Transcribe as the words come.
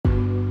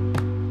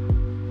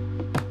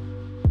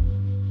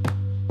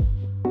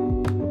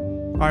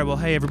All right, well,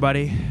 hey,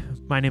 everybody.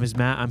 My name is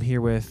Matt. I'm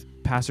here with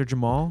Pastor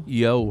Jamal.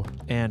 Yo.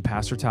 And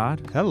Pastor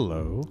Todd.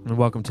 Hello. And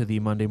welcome to the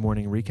Monday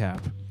morning recap.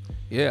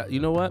 Yeah, you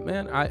know what,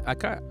 man? I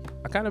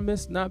kind of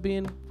missed not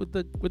being with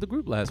the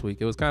group last week.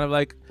 It was kind of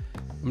like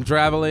I'm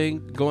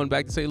traveling, going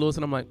back to St. Louis,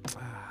 and I'm like,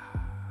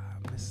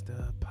 I missed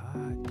the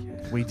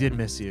podcast. We did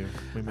miss you.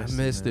 We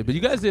missed it. But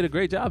you guys did a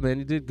great job, man.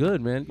 You did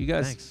good, man. You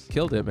guys Thanks.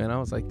 killed it, man. I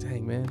was like,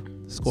 dang,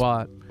 man.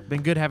 Squad.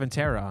 Been good having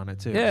Tara on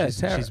it, too. Yeah,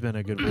 Tara. She's been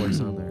a good voice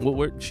on there.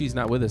 Well, she's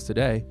not with us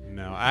today.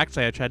 No,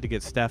 actually, I tried to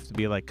get Steph to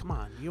be like, "Come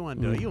on, you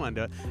want to do it? You want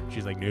to do it?"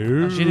 She's like,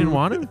 "No." Oh, she didn't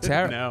want to?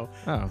 Tara. No.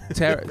 Oh.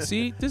 Tara.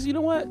 See, you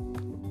know what?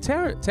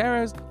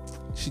 Tara's.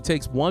 She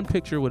takes one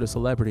picture with a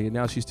celebrity, and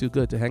now she's too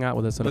good to hang out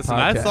with us on Listen, a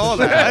podcast. I saw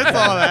that. I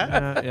saw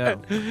that.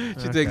 Yeah.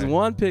 She takes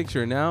one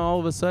picture. Now all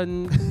of a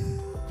sudden,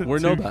 we're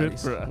Too good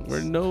nobodies. for us.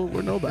 We're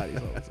nobodies.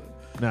 All of a sudden.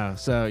 No,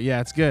 so, yeah,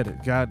 it's good.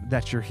 God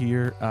that you're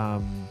here.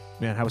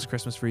 Man, how was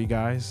Christmas for you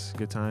guys?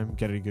 Good time?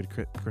 Get any good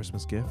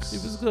Christmas gifts?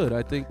 It was good.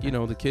 I think,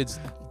 the kids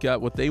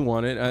got what they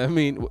wanted. I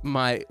mean,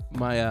 my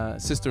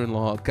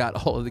sister-in-law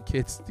got all of the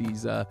kids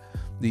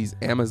these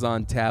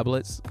Amazon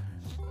tablets.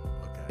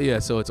 Okay. Yeah,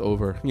 so it's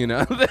over.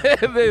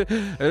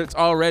 It's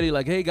already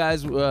like, hey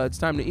guys, it's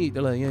time to eat.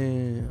 They're like, yeah.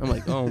 I'm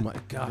like, oh my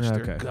gosh,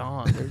 they're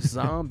gone. They're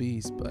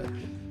zombies. But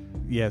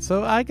Yeah,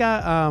 so I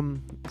got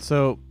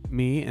so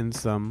me and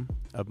some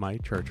of my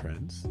church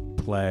friends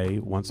play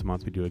once a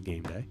month. We do a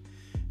game day,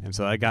 and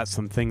so I got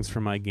some things for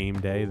my game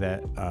day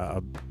that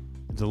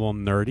it's a little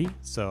nerdy.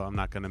 So I'm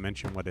not going to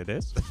mention what it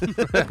is. A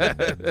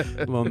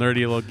little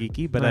nerdy, a little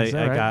geeky, but Nice,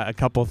 I right. got a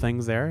couple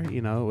things there. Which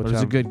It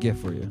was a good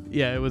gift for you.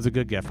 Yeah, it was a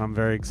good gift. I'm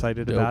very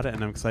excited Dope. about it,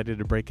 and I'm excited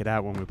to break it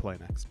out when we play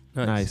next.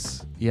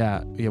 Nice.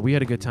 Yeah, we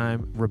had a good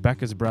time.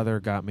 Rebecca's brother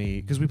got me,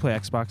 because we play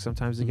Xbox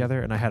sometimes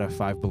together, and I had a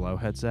Five Below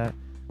headset.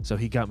 So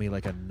he got me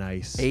like a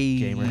nice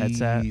gamer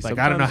headset. Like,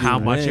 I don't know sometimes how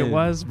you much it win.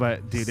 was,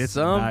 but dude, it's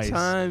nice.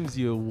 Sometimes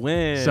you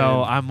win.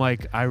 So I'm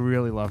like, I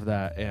really love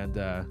that, and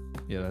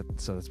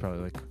so that's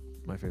probably like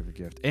my favorite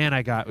gift. And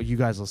I got, you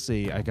guys will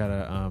see, I got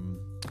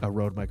a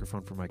Rode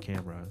microphone for my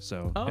camera.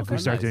 So if we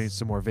start doing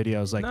some more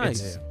videos, like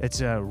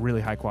it's a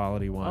really high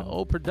quality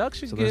one.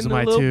 Production. So those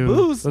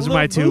those are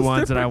my two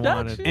ones that I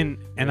wanted. And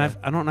Yeah.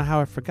 I don't know how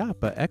I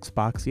forgot, but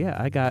Xbox,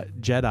 I got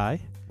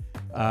Jedi,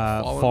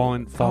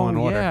 Fallen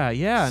Order.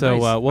 Yeah. So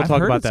nice. we'll I've talk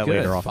heard about it's that good.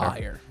 later off air.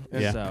 Fire.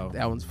 Yeah. So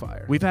That one's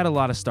fire. we've had a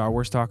lot of Star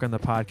Wars talk on the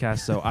podcast,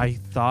 so I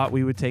thought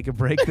we would take a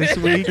break this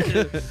week,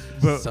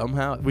 but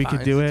somehow it we could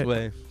finds do its it.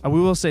 way. We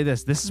will say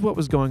this. This is what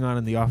was going on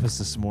in the office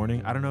this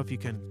morning. I don't know if you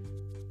can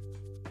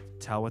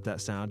tell what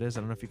that sound is. I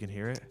don't know if you can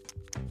hear it.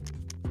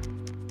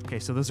 Okay,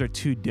 so those are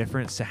two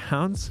different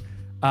sounds.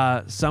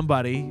 A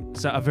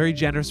very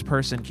generous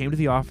person came to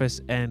the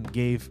office and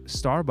gave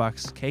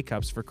Starbucks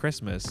K-Cups for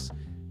Christmas.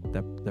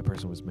 That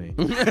person was me.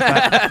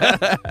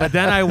 But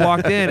then I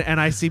walked in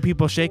and I see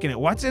people shaking it.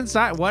 What's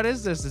inside? What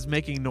is this? It's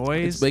making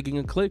noise. It's making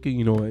a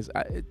clicking noise.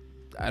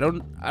 I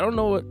don't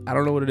know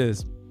what it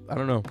is. I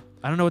don't know.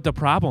 I don't know what the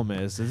problem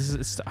is.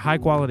 It's high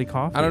quality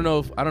coffee. I don't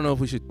know if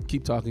we should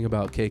keep talking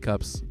about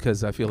K-Cups,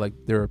 because I feel like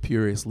there are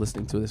purists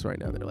listening to this right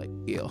now. They're like,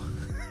 ew.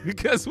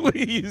 Because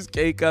we use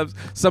K-Cups.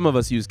 Some of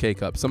us use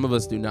K-Cups. Some of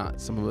us do not.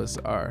 Some of us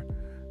are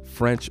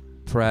French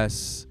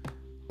press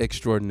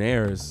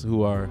extraordinaires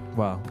who are,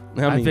 Well,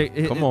 I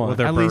mean, come on. Well,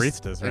 they're At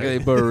least- baristas, Okay,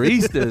 right?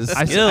 baristas.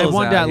 I skills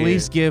wanted to out at here.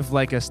 least give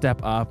like a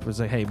step up. It was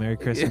like, hey, Merry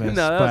Christmas.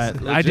 No, that's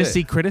but I legit. just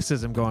see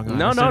criticism going on.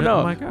 No. I'm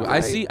like, all I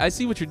right.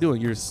 see what you're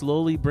doing. You're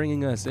slowly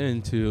bringing us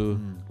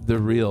into the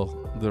real.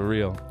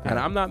 And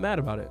I'm not mad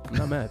about it. I'm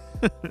not mad.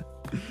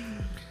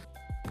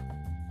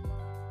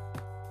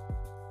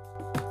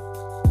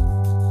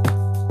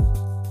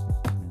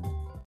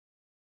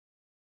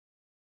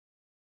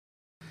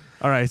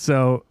 All right,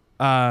 so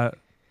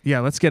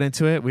let's get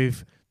into it.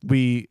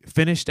 We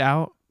finished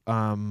out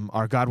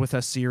our God With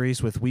Us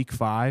series with week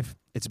 5.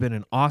 It's been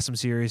an awesome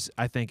series.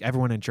 I think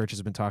everyone in church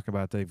has been talking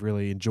about it. They've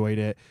really enjoyed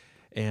it.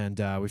 And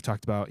we've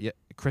talked about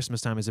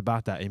Christmas time is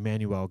about that.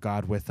 Emmanuel,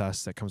 God with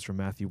us, that comes from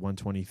Matthew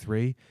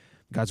 1:23.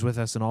 God's with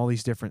us in all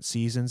these different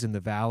seasons in the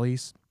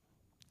valleys.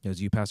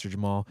 As you, Pastor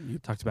Jamal,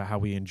 talked about how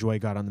we enjoy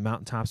God on the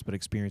mountaintops but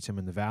experience him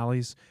in the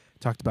valleys.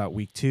 Talked about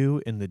week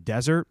 2 in the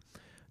desert,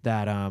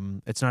 that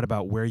it's not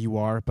about where you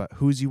are but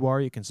whose you are.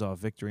 You can still have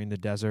victory in the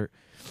desert.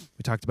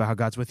 We talked about how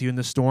God's with you in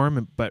the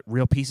storm, but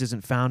real peace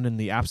isn't found in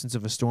the absence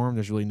of a storm.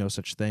 There's really no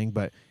such thing,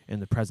 but in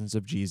the presence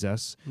of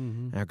Jesus.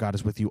 Mm-hmm. And God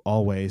is with you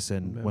always.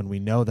 And Amen. when we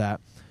know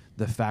that,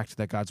 the fact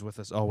that God's with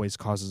us always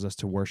causes us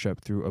to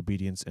worship through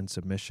obedience and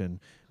submission.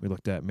 We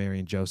looked at Mary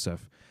and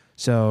Joseph.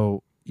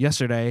 So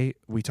yesterday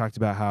we talked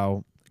about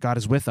how God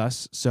is with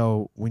us,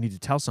 so we need to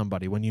tell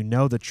somebody. When you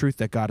know the truth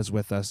that God is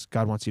with us,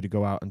 God wants you to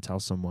go out and tell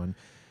someone.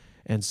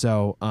 And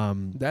so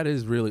that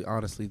is really,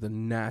 honestly, the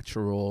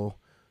natural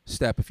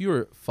step. If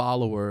you're a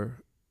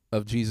follower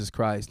of Jesus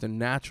Christ, the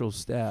natural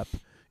step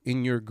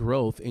in your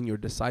growth, in your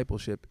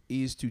discipleship,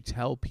 is to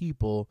tell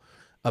people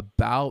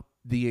about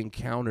the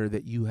encounter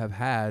that you have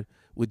had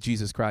with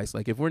Jesus Christ.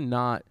 Like, if we're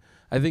not,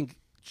 I think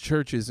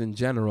churches in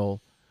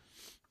general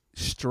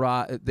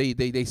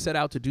they set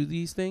out to do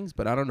these things,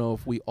 but I don't know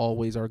if we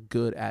always are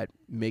good at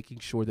making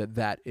sure that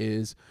that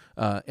is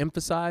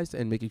emphasized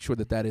and making sure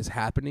that that is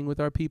happening with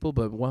our people.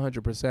 But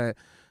 100%,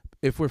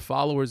 if we're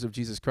followers of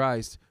Jesus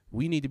Christ,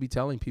 we need to be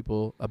telling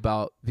people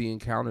about the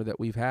encounter that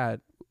we've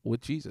had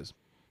with Jesus.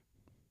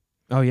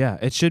 Oh yeah,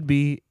 it should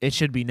be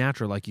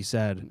natural, like you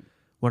said.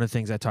 One of the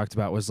things I talked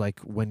about was like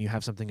when you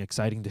have something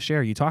exciting to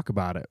share, you talk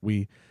about it.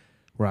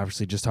 We're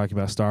obviously just talking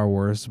about Star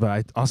Wars, but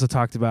I also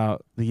talked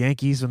about the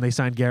Yankees when they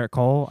signed Garrett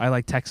Cole. I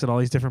like texted all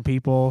these different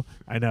people.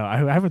 I know I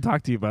haven't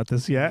talked to you about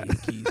this yet.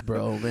 Yankees,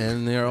 bro,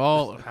 man, they're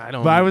all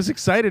But I was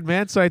excited,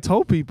 man. So I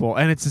told people,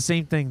 and it's the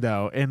same thing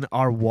though in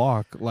our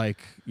walk. Like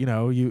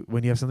you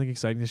when you have something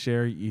exciting to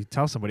share, you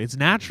tell somebody. It's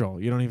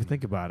natural. You don't even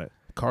think about it.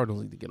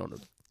 Cardinals need to get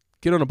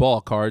on the ball,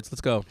 Cards.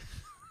 Let's go.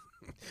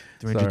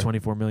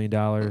 $324 million,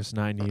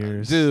 9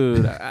 years,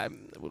 dude. I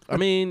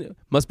mean,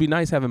 must be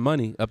nice having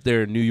money up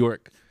there in New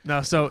York.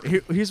 No, so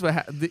here's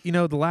what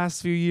the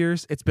last few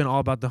years it's been all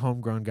about the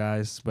homegrown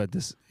guys,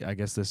 but I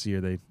guess this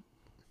year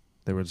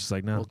they were just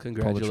like, no. Well,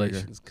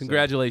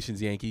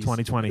 congratulations, Yankees.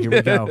 2020, here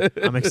we go.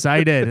 I'm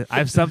excited. I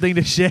have something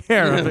to share.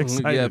 I'm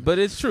excited. Yeah, but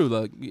it's true.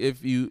 Like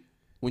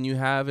when you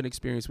have an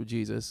experience with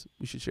Jesus,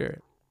 we should share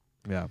it.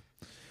 Yeah.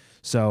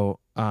 So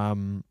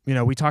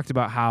we talked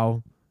about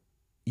how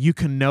you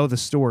can know the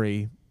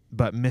story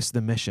but miss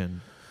the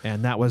mission.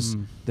 And that was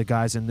the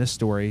guys in this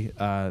story.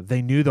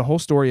 They knew the whole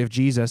story of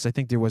Jesus. I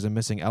think there was a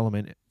missing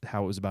element,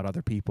 how it was about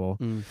other people,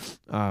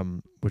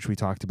 which we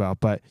talked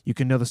about. But you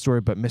can know the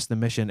story but miss the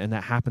mission, and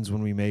that happens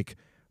when we make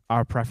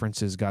our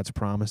preferences God's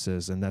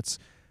promises. And that's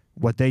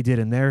what they did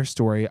in their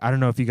story. I don't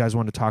know if you guys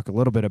want to talk a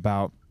little bit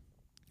about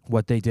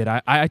what they did.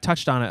 I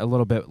touched on it a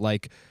little bit,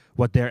 like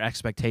what their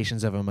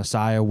expectations of a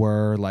Messiah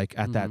were, like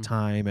at that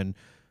time, and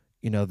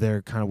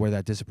they're kind of where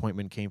that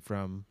disappointment came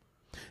from.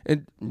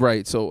 And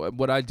right, so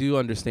what I do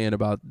understand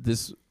about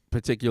this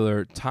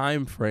particular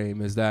time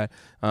frame is that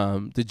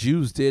the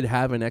Jews did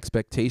have an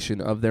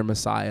expectation of their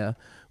Messiah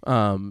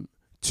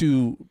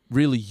to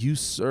really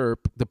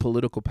usurp the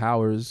political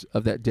powers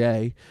of that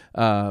day.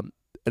 And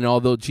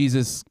although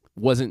Jesus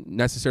wasn't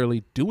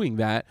necessarily doing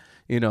that,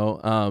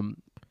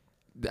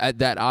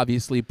 that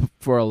obviously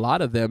for a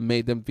lot of them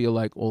made them feel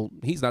like, well,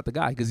 he's not the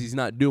guy because he's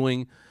not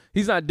doing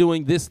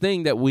this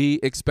thing that we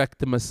expect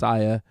the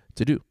Messiah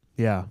to do.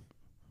 Yeah.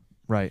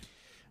 Right.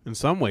 In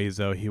some ways,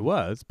 though, he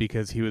was,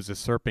 because he was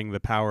usurping the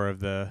power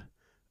of the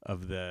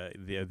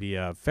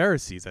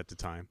Pharisees at the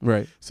time.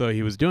 Right. So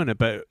he was doing it,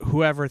 but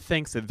whoever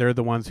thinks that they're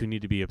the ones who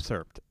need to be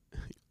usurped.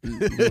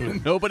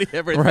 Nobody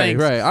ever thinks,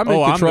 right. I'm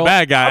the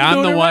bad guy.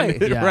 I'm the one. Right.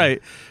 Yeah.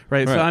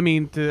 Right. So, I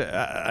mean,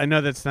 I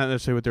know that's not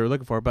necessarily what they were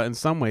looking for, but in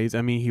some ways,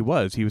 I mean, he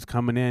was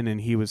coming in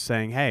and he was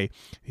saying, hey,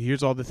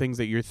 here's all the things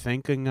that you're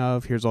thinking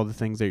of. Here's all the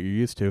things that you're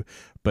used to,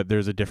 but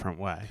there's a different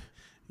way.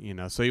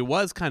 So he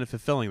was kind of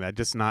fulfilling that,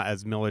 just not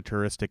as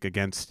militaristic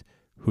against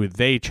who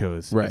they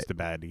chose as the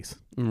baddies.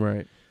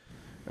 Right.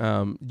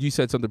 You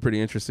said something pretty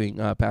interesting,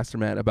 Pastor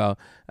Matt, about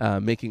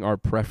making our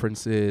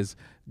preferences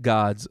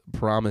God's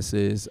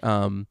promises.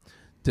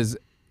 Is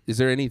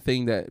there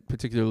anything that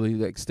particularly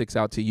like sticks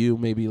out to you,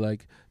 maybe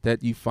like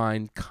that you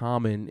find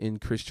common in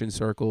Christian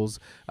circles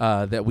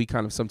that we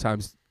kind of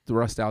sometimes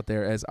thrust out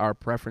there as our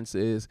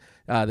preferences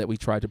that we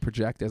try to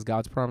project as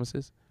God's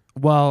promises?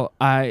 Well,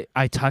 I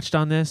touched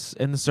on this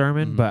in the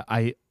sermon, but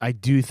I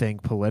do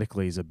think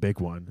politically is a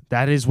big one.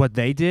 That is what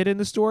they did in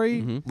the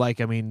story.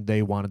 Like, I mean,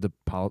 they wanted the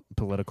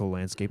political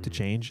landscape to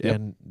change,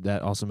 and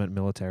that also meant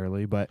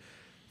militarily. But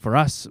for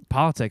us,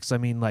 politics, I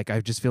mean, like, I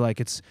just feel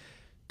like it's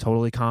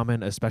totally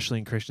common, especially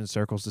in Christian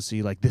circles, to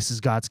see, like, this is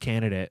God's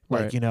candidate.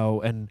 Like,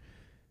 and,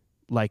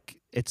 like,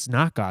 it's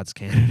not God's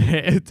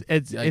candidate.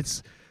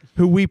 It's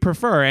who we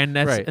prefer, and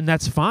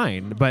that's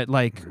fine. But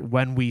like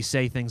when we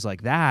say things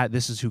like that,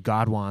 this is who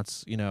God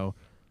wants,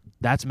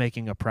 that's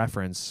making a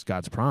preference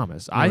God's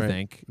promise. I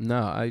think.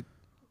 No,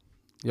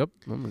 Yep.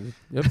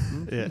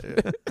 Yeah.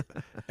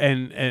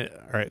 And all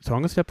right, so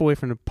I'm gonna step away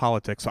from the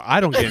politics so I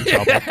don't get in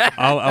trouble.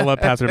 I'll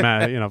let Pastor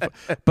Matt,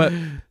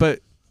 but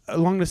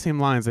along the same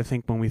lines, I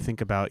think when we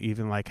think about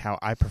even like how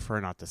I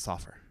prefer not to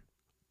suffer.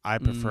 I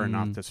prefer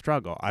not to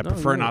struggle. I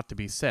prefer not to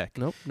be sick.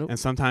 Nope. And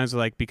sometimes,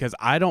 like, because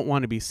I don't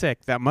want to be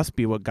sick, that must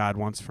be what God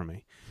wants for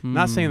me.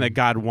 Not saying that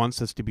God wants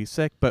us to be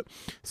sick, but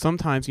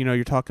sometimes,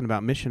 you're talking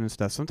about mission and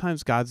stuff.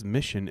 Sometimes God's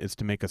mission is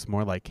to make us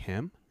more like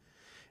Him,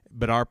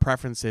 but our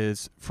preference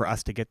is for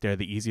us to get there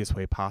the easiest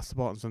way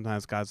possible. And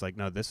sometimes God's like,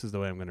 no, this is the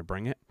way I'm going to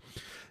bring it.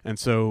 And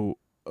so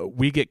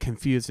we get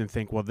confused and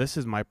think, well, this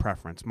is my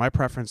preference. My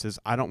preference is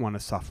I don't want to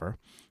suffer.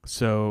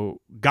 So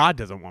God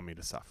doesn't want me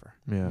to suffer.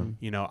 Yeah.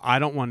 I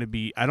don't want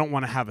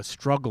to have a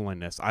struggle in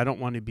this. I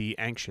don't want to be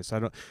anxious.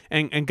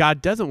 And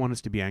God doesn't want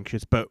us to be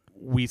anxious, but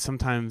we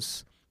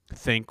sometimes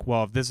think,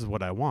 well, if this is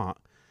what I want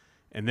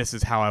and this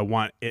is how I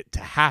want it to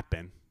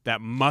happen,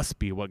 that must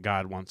be what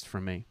God wants for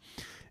me.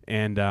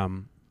 And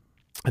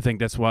I think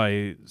that's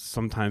why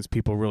sometimes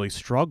people really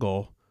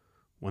struggle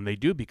when they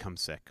do become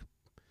sick.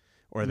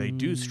 Or they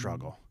do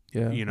struggle,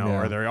 Yeah.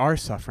 Yeah. or they are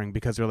suffering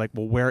because they're like,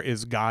 well, where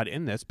is God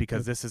in this?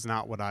 Because this is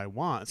not what I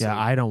want. Yeah, So-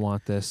 I don't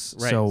want this.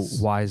 Right. So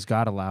why is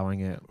God allowing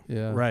it?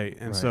 Yeah. Right.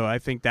 And Right. so I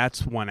think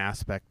that's one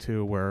aspect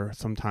too, where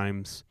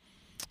sometimes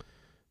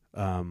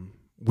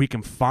we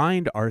can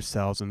find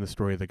ourselves in the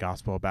story of the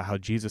gospel about how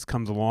Jesus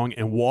comes along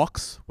and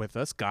walks with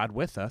us, God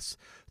with us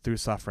through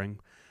suffering.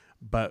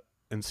 But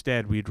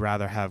instead, we'd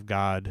rather have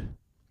God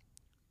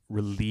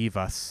relieve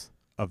us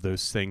of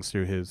those things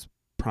through his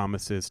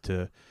promises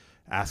to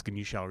ask and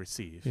you shall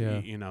receive,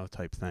 Yeah.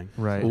 type thing.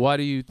 Right. Well, why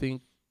do you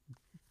think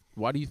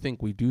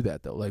we do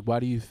that though? Like, why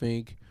do you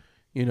think,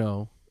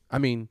 I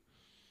mean,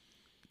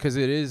 because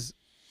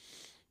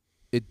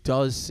it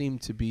does seem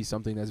to be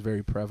something that's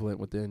very prevalent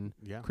within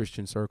Yeah.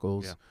 Christian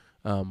circles.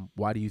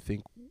 Why do you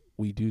think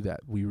we do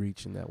that? We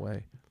reach in that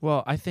way?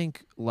 Well, I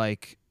think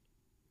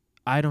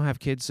I don't have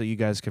kids, so you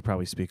guys could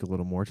probably speak a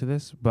little more to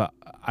this. But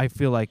I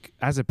feel like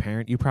as a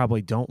parent, you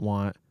probably don't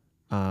want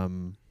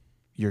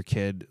your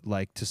kid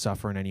to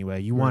suffer in any way.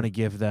 You want to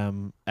give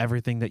them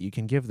everything that you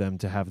can give them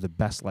to have the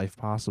best life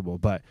possible.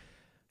 But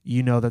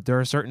you know that there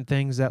are certain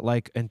things that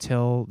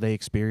until they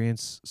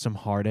experience some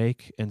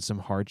heartache and some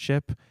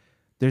hardship,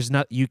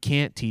 you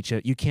can't teach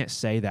it. You can't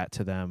say that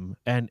to them.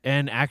 And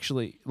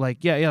actually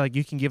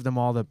you can give them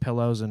all the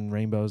pillows and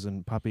rainbows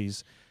and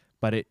puppies,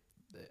 but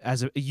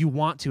you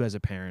want to as a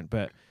parent,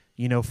 but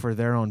for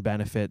their own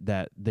benefit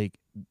that they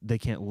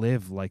can't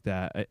live like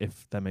that,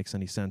 if that makes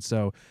any sense.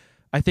 So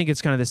I think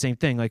it's kind of the same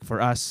thing. For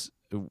us,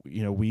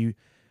 we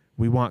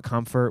want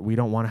comfort. We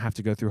don't want to have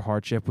to go through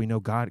hardship. We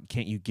know, God,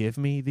 can't you give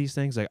me these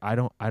things? I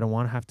don't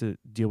want to have to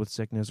deal with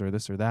sickness or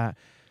this or that.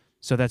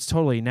 So that's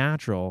totally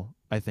natural,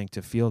 I think,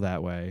 to feel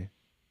that way.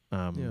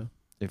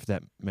 If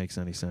that makes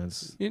any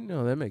sense.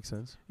 That makes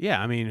sense.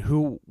 Yeah. I mean,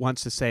 who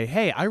wants to say,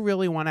 hey, I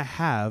really want to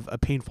have a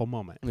painful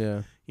moment?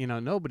 Yeah.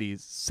 Nobody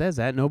says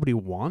that. Nobody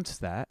wants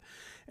that.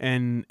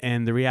 And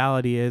the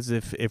reality is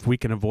if we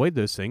can avoid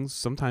those things,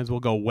 sometimes we'll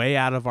go way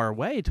out of our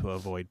way to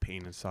avoid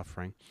pain and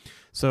suffering.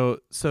 So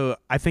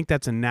I think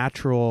that's a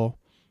natural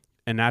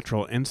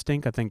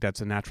instinct. I think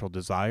that's a natural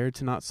desire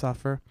to not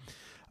suffer.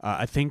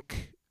 I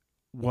think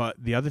what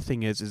the other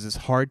thing is it's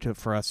hard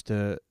for us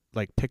to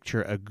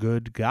picture a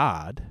good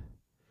God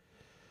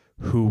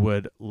who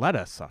would let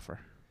us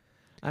suffer.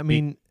 I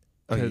mean,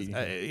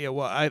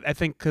 I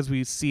think because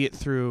we see it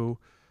through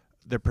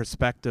the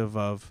perspective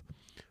of,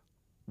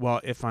 well,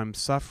 if I'm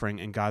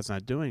suffering and God's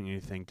not doing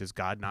anything, does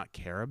God not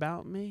care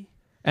about me?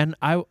 and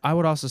I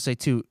would also say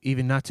too,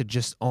 even not to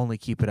just only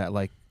keep it at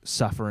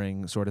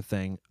suffering sort of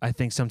thing. I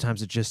think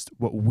sometimes it's just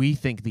what we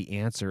think the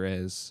answer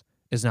is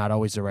not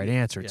always the right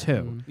answer too.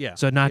 Mhm. Yeah.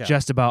 So not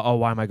just about, oh,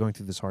 why am I going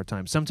through this hard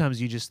time?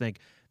 Sometimes you just think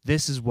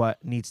this is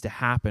what needs to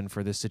happen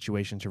for this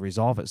situation to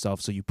resolve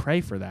itself. So you pray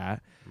for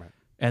that, Right.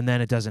 and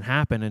then it doesn't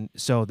happen. And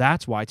so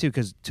that's why too,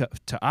 because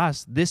to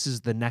us, this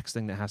is the next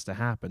thing that has to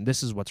happen.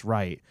 This is what's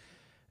right.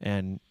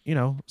 And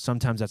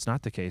sometimes that's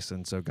not the case.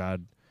 And so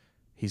God,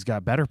 he's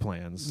got better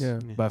plans. Yeah.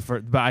 But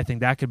I think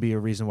that could be a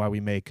reason why we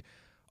make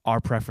our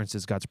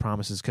preferences God's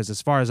promises. Because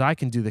as far as I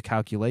can do the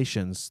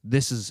calculations,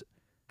 this is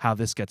how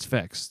this gets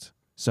fixed.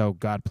 So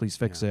God, please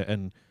fix it.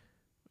 And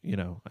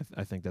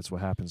I think that's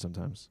what happens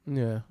sometimes.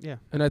 Yeah. Yeah.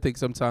 And I think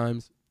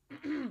sometimes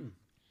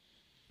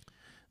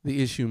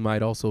the issue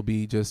might also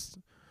be just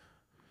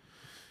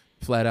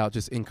flat out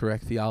just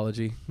incorrect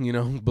theology,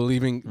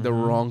 believing the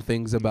wrong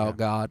things about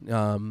God.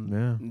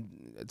 Yeah.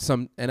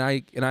 And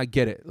I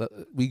get it.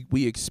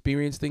 We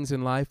experience things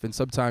in life, and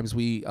sometimes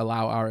we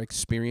allow our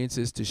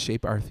experiences to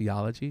shape our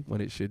theology when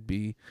it should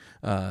be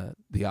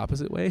the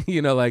opposite way.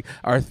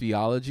 Our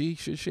theology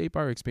should shape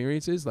our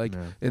experiences,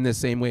 in the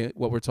same way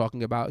what we're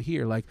talking about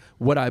here.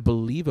 What I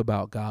believe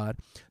about God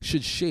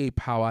should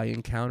shape how I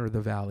encounter the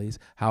valleys,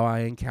 how I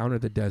encounter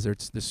the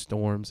deserts, the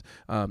storms,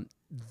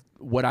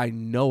 what I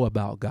know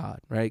about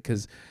God, right?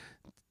 Because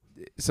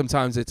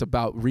sometimes it's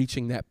about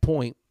reaching that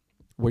point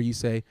where you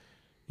say,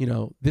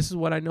 this is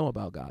what I know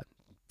about God.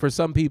 For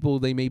some people,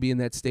 they may be in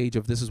that stage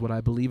of this is what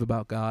I believe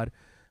about God.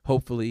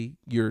 Hopefully,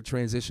 you're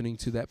transitioning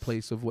to that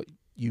place of what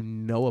you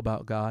know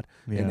about God,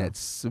 and that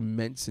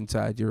cements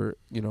inside your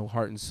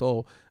heart and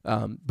soul.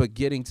 But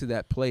getting to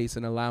that place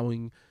and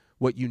allowing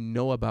what you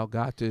know about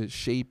God to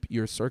shape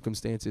your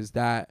circumstances,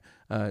 that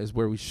is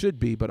where we should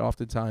be. But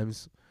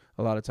oftentimes,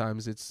 a lot of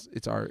times, it's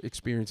our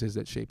experiences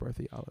that shape our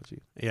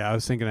theology. Yeah, I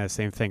was thinking that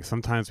same thing.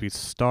 Sometimes we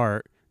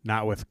start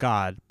not with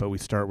God, but we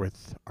start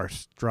with our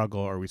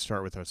struggle, or we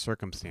start with our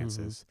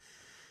circumstances.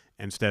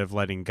 Instead of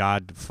letting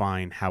God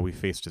define how we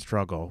face the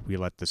struggle, we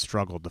let the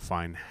struggle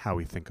define how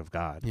we think of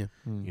God.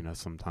 Yeah.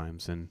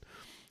 Sometimes. And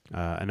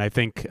I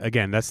think,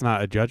 again, that's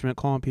not a judgment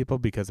call on people,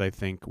 because I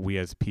think we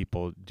as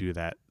people do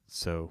that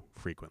so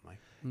frequently.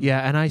 Yeah,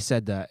 and I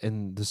said that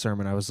in the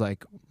sermon. I was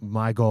like,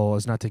 my goal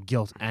is not to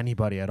guilt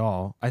anybody at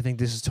all. I think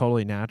this is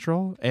totally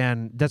natural,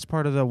 and that's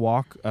part of the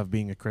walk of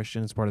being a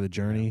Christian. It's part of the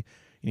journey.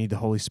 You need the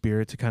Holy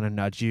Spirit to kind of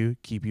nudge you,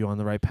 keep you on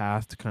the right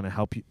path, to kind of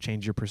help you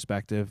change your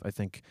perspective. I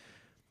think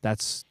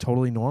that's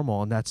totally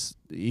normal, and that's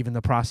even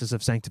the process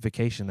of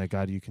sanctification, that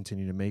God, you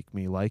continue to make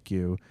me like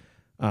you.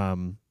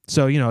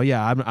 So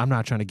yeah, I'm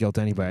not trying to guilt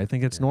anybody. I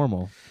think it's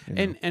normal.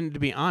 And to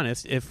be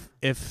honest, if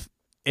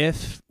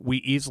we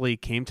easily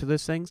came to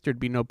those things, there'd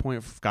be no point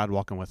of God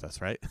walking with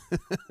us, right?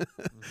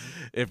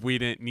 If we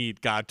didn't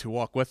need God to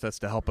walk with us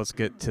to help us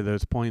get to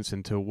those points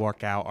and to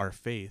work out our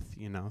faith,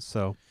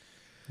 So,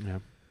 yeah.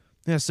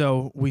 Yeah,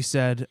 so we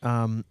said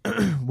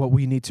what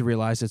we need to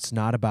realize, it's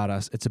not about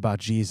us, it's about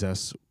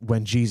Jesus.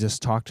 When Jesus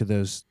talked to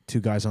those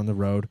two guys on the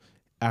road,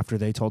 after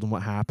they told him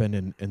what happened,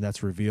 and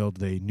that's revealed,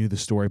 they knew the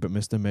story but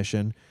missed the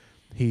mission,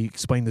 he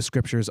explained the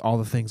scriptures, all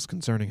the things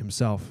concerning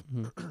himself.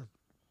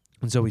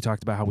 And so we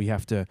talked about how we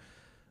have to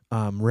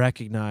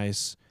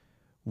recognize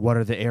what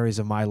are the areas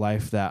of my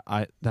life that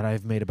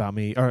I've made about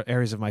me, or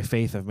areas of my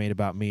faith I've made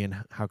about me,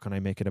 and how can I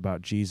make it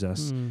about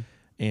Jesus?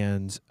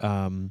 And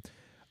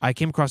I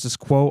came across this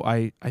quote.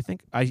 I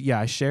think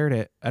I shared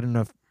it. I don't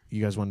know if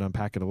you guys want to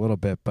unpack it a little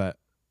bit, but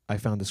I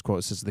found this quote.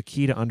 It says, "The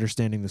key to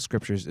understanding the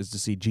scriptures is to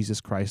see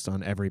Jesus Christ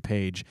on every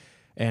page."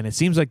 And it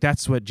seems like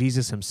that's what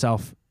Jesus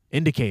himself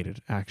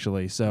indicated,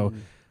 actually. So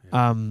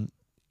I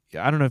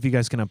don't know if you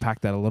guys can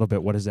unpack that a little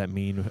bit. What does that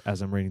mean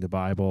as I'm reading the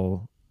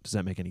Bible? Does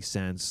that make any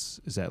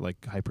sense? Is that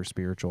like hyper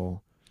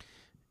spiritual?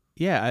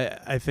 Yeah,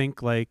 I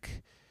think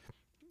like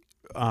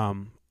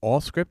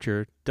all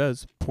scripture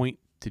does point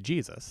to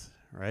Jesus,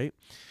 right?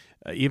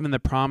 Even the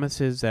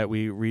promises that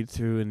we read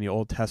through in the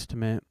Old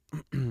Testament,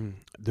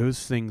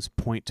 those things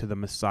point to the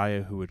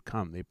Messiah who would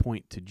come. They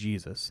point to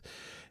Jesus.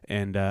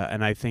 And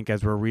I think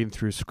as we're reading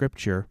through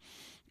scripture,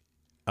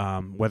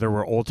 whether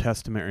we're Old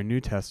Testament or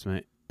New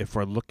Testament, if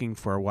we're looking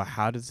for,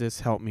 how does this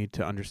help me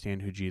to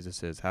understand who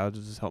Jesus is? How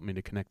does this help me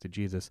to connect to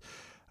Jesus?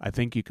 I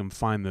think you can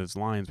find those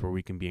lines where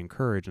we can be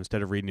encouraged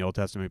instead of reading the Old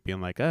Testament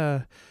being like,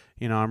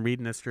 I'm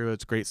reading this through.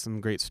 It's great, some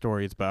great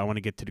stories, but I want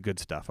to get to the good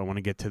stuff. I want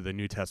to get to the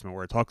New Testament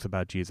where it talks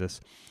about Jesus.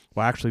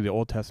 Well, actually, the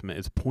Old Testament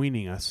is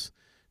pointing us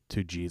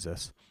to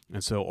Jesus.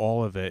 And so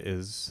all of it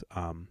is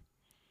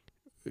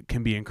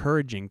can be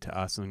encouraging to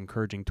us and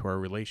encouraging to our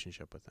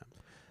relationship with him.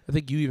 I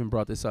think you even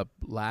brought this up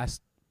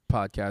last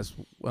podcast,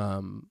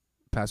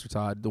 Pastor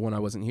Todd, the one I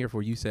wasn't here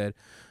for. You said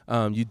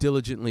you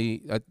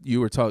diligently,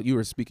 you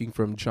were speaking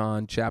from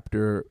John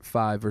chapter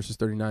 5 verses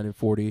 39 and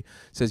 40. It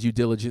says you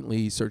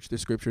diligently search the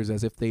scriptures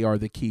as if they are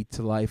the key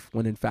to life,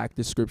 when in fact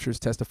the scriptures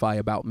testify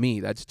about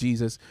me. That's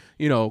Jesus,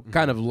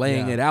 kind of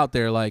laying it out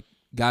there, like,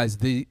 guys,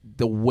 the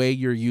way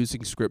you're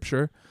using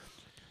scripture,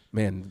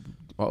 man.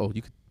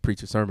 You could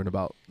preach a sermon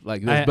about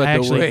like this,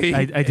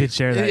 I did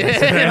share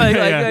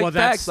that.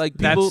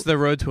 That's the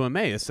road to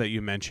Emmaus that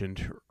you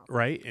mentioned,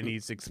 right? And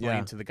he's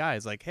explaining to the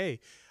guys like, hey,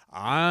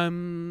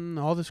 I'm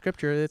all the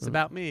scripture, it's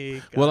about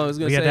me. Well, I was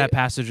going to say, we had that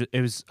passage.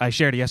 I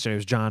shared it yesterday. It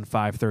was John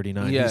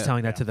 5:39. He's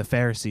telling that to the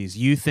Pharisees.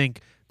 You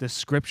think the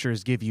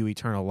scriptures give you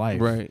eternal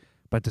life, right?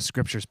 But the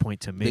scriptures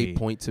point to me. They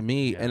point to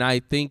me, and I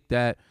think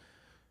that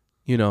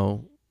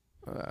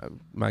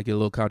might get a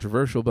little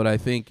controversial, but I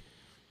think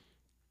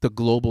the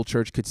global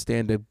church could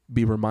stand to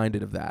be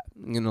reminded of that.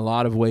 In a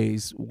lot of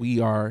ways, we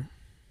are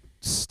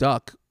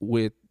stuck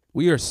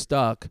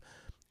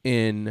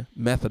in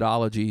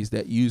methodologies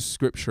that use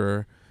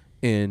scripture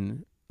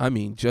in,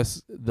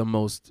 just the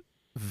most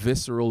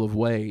visceral of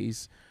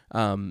ways,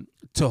 to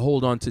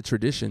hold on to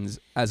traditions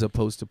as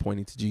opposed to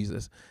pointing to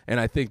Jesus. And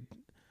I think,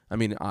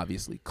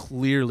 obviously,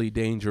 clearly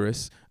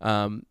dangerous,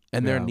 and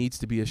there needs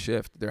to be a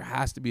shift. There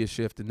has to be a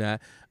shift in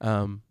that.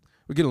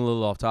 We're getting a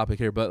little off topic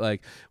here, but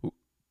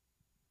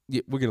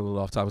we're getting a little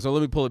off topic. So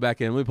let me pull it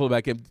back in.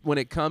 When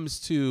it comes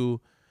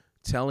to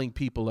telling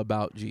people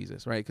about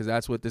Jesus, right? Because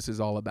that's what this is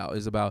all about.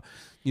 Is about,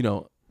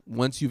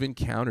 once you've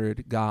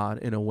encountered God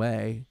in a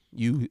way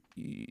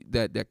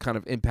that kind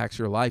of impacts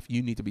your life,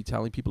 you need to be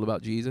telling people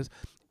about Jesus.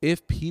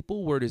 If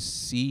people were to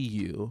see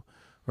you,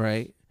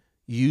 right,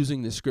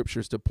 using the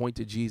scriptures to point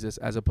to Jesus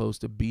as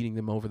opposed to beating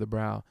them over the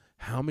brow,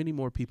 how many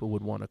more people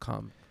would want to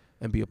come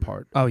and be a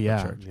part of the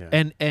church? Yeah.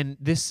 And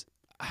this,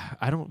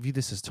 I don't view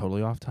this as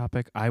totally off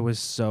topic. I was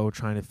so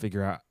trying to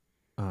figure out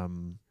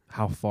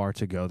how far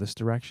to go this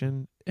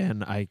direction,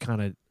 and I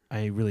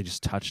really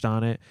just touched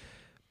on it,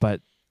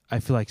 but I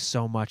feel like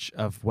so much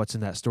of what's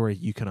in that story,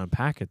 you can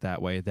unpack it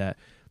that way, that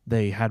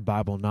they had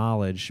Bible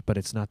knowledge, but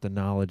it's not the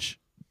knowledge,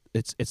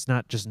 it's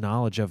not just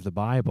knowledge of the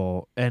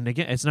Bible. And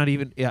again, it's not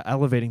even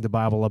elevating the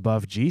Bible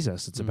above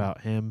Jesus. It's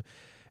about him.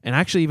 And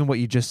actually, even what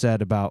you just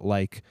said about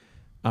like,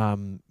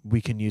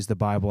 we can use the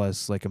Bible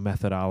as like a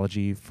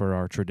methodology for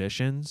our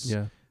traditions.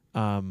 Yeah.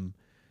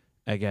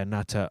 Again,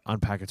 not to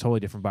unpack a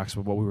totally different box,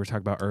 but what we were talking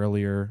about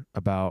earlier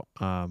about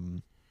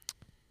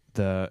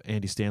the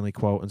Andy Stanley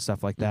quote and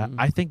stuff like that.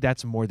 I think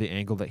that's more the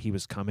angle that he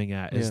was coming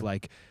at, is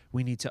like,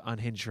 we need to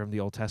unhinge from the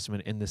Old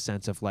Testament in the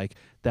sense of like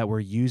that we're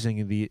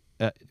using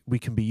we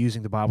can be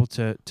using the Bible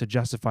to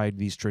justify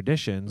these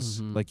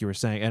traditions, like you were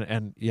saying.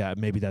 And yeah,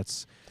 maybe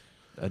that's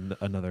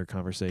another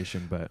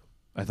conversation, but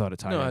I thought it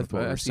tied in with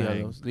what we're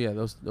saying.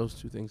 Those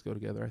two things go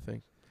together, I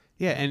think.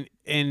 Yeah,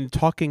 and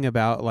talking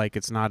about like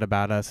it's not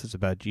about us, it's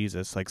about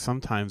Jesus. Like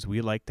sometimes we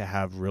like to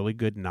have really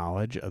good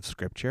knowledge of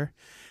scripture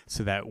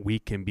so that we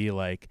can be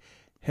like,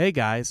 hey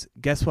guys,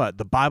 guess what?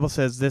 The Bible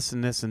says this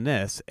and this and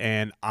this,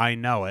 and I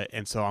know it,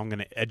 and so I'm going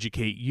to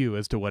educate you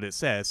as to what it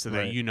says so that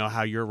Right. you know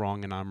how you're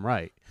wrong and I'm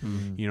right.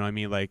 Mhm. You know what I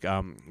mean? Like,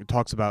 it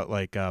talks about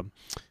like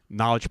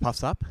knowledge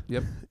puffs up.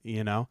 Yep.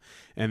 You know,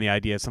 and the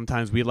idea is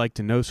sometimes we like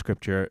to know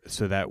Scripture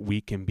so that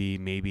we can be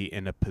maybe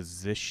in a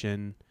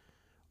position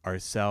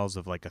ourselves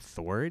of like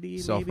authority, maybe,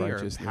 or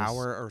Self-righteousness.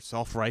 power or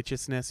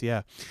self-righteousness.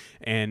 Yeah.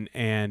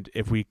 And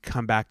if we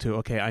come back to,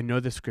 okay, I know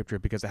the Scripture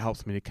because it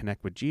helps me to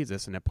connect with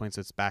Jesus and it points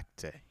us back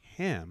to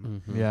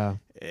him. Mhm. Yeah.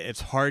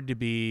 It's hard to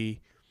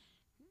be,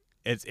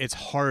 it's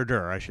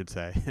harder, I should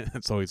say.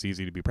 It's always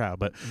easy to be proud,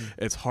 but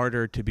it's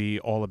harder to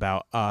be all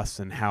about us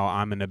and how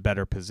I'm in a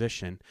better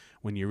position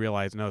when you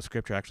realize, no,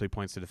 Scripture actually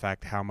points to the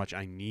fact how much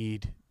I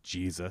need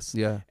Jesus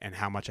Yeah. and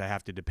how much I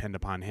have to depend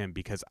upon him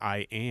because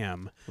I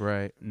am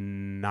Right.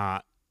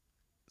 not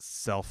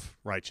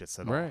self-righteous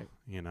at all, Right.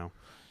 you know?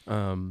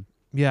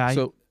 Yeah.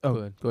 So oh. go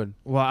ahead. Go ahead.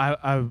 Well,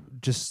 I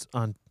just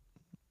on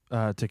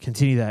to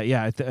continue that.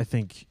 Yeah, I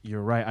think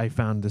you're right. I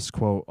found this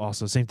quote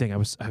also. Same thing. I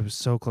was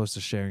so close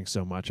to sharing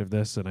so much of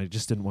this, and I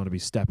just didn't want to be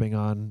stepping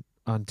on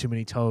too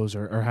many toes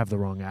or have the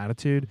wrong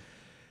attitude.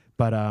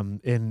 But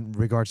in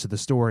regards to the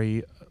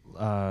story,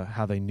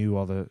 how they knew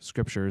all the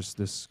scriptures,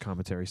 this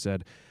commentary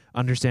said,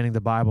 understanding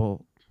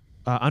Bible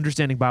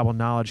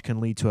knowledge can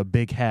lead to a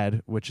big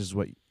head, which is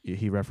what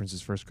he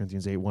references 1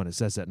 Corinthians 8:1. It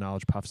says that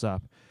knowledge puffs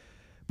up.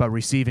 But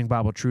receiving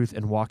Bible truth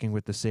and walking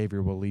with the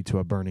Savior will lead to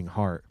a burning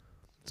heart.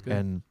 That's good.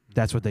 And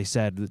that's what they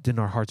said. Didn't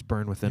our hearts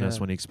burn within us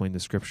Yeah. when he explained the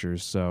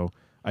scriptures? So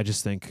I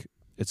just think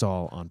it's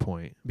all on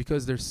point.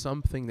 Because there's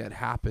something that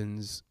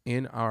happens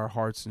in our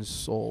hearts and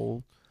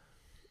soul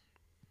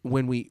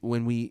when we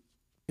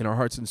in our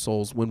hearts and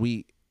souls when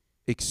we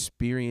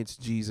experience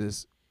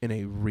Jesus in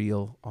a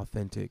real,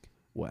 authentic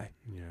way.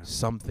 Yeah.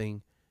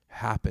 Something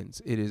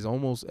happens. It is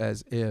almost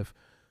as if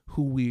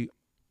who we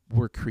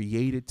were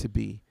created to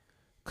be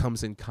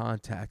comes in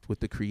contact with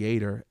the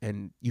Creator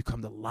and you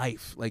come to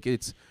life.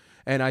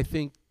 And I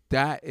think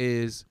that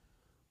is,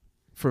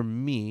 for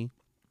me,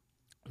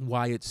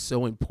 why it's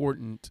so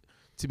important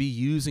to be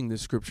using the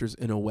scriptures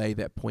in a way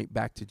that point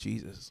back to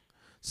Jesus,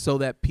 so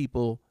that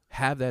people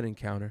have that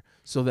encounter,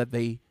 so that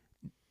they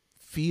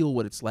feel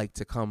what it's like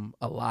to come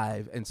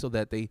alive, and so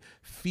that they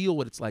feel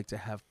what it's like to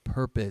have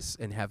purpose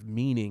and have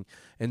meaning,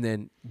 and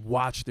then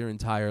watch their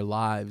entire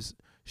lives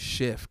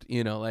shift.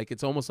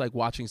 It's almost like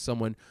watching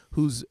someone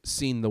who's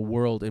seen the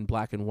world in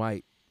black and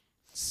white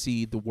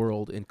see the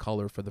world in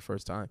color for the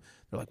first time.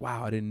 They're like,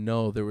 wow, I didn't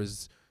know there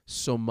was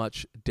so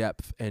much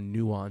depth and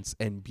nuance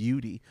and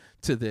beauty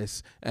to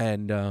this.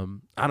 And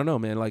I don't know,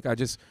 man.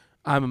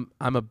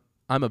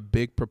 I'm a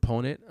big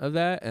proponent of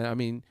that, and I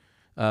mean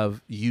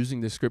of using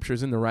the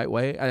scriptures in the right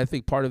way. And I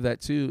think part of that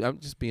too, I'm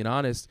just being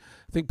honest,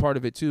 I think part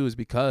of it too is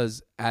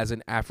because as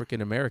an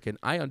African American,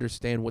 I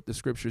understand what the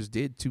scriptures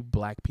did to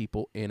black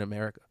people in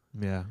America.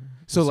 Yeah.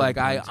 So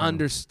I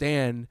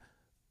understand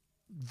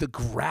the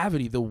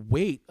gravity, the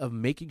weight of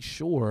making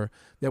sure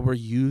that we're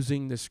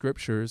using the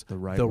scriptures The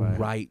right the way.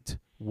 right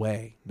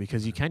way.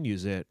 Because you can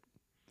use it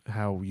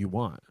how you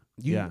want.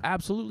 You Yeah.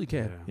 absolutely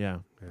can. Yeah.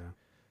 Yeah.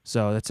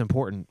 So that's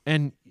important.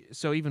 And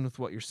so even with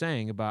what you're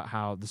saying about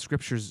how the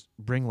scriptures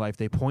bring life,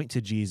 they point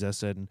to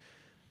Jesus, and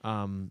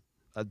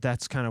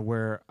that's kind of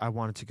where I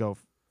wanted to go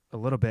a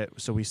little bit.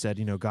 So we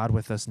said, God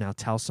with us, now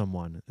tell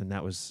someone. And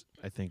that was,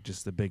 I think,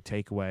 just the big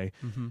takeaway.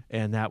 Mm-hmm.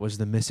 And that was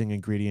the missing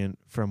ingredient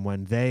from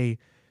when they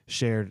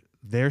shared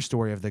their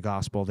story of the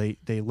gospel. They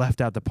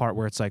left out the part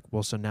where it's like,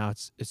 well, so now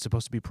it's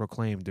supposed to be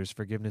proclaimed. There's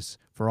forgiveness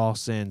for all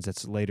sins.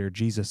 That's later.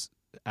 Jesus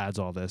adds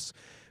all this.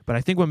 But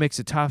I think what makes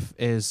it tough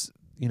is,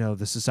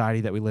 the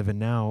society that we live in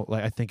now.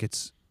 Like, I think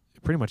it's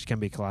pretty much can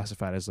be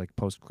classified as like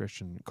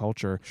post-Christian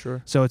culture.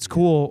 Sure. So it's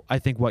cool. I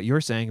think what you're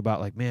saying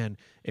about like, man,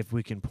 if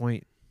we can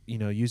point,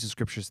 use the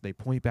scriptures, they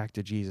point back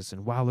to Jesus,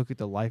 and wow, look at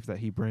the life that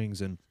he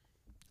brings, and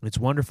it's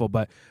wonderful.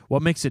 But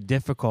what makes it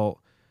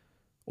difficult,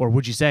 or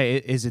would you say,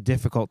 is it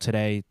difficult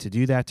today to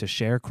do that, to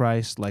share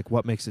Christ? Like,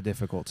 what makes it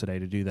difficult today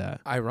to do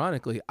that?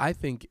 Ironically, I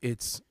think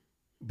it's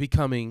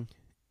becoming,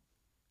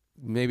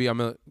 maybe I'm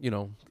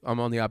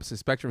on the opposite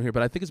spectrum here,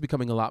 but I think it's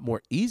becoming a lot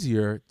more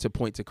easier to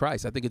point to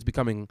Christ. I think it's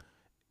becoming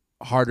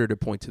harder to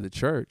point to the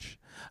church,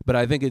 but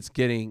I think it's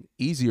getting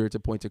easier to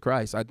point to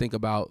Christ. I think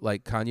about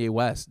like Kanye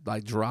West,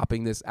 like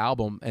dropping this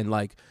album and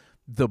like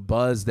the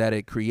buzz that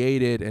it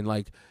created. And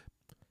like,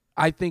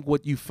 I think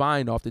what you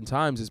find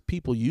oftentimes is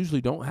people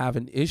usually don't have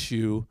an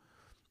issue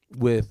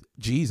with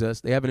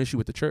Jesus. They have an issue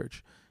with the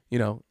church.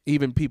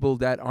 Even people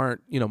that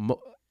aren't,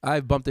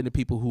 I've bumped into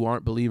people who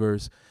aren't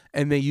believers,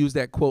 and they use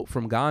that quote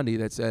from Gandhi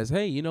that says,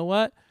 hey, you know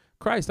what?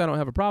 Christ I don't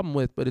have a problem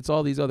with, but it's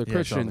all these other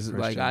Christians.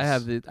 Like I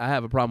have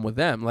a problem with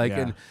them. Like,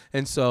 Yeah.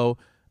 and so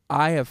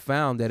I have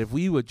found that if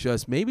we would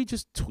just maybe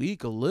just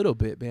tweak a little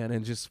bit, man,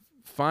 and just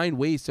find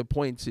ways to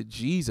point to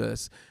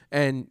Jesus,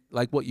 and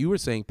like what you were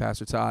saying,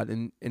 Pastor Todd,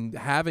 and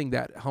having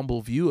that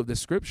humble view of the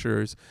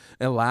scriptures,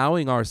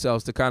 allowing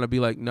ourselves to kind of be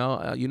like,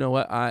 no, you know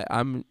what?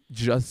 I'm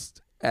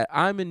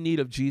in need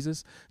of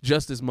Jesus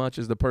just as much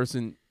as the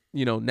person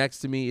next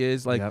to me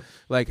is. Like, Yep.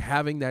 like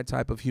having that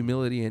type of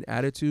humility and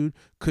attitude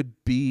could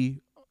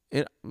be,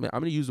 and I'm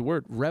going to use the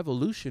word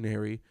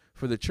revolutionary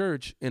for the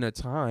church in a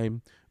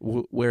time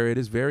where it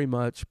is very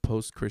much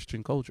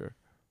post-Christian culture.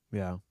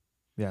 Yeah.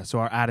 Yeah. So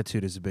our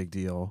attitude is a big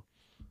deal.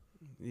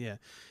 Yeah,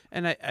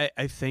 and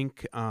I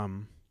think I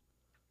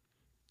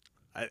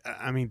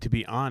mean, to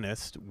be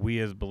honest, we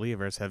as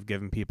believers have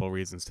given people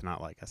reasons to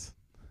not like us.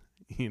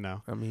 You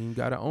know, I mean, you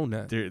got to own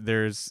that.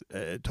 there's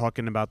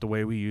talking about the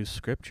way we use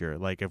scripture.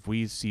 Like if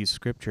we see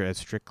scripture as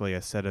strictly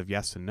a set of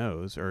yes and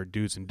no's, or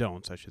do's and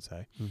don'ts, I should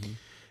say, Mm-hmm.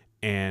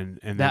 and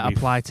That then we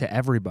apply to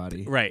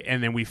everybody. right,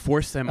 and then we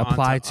force them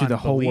Apply onto to the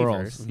whole world.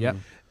 unbelievers. Yep.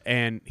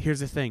 And here's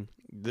the thing: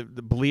 the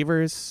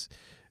believers,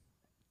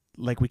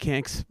 like, we can't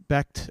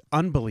expect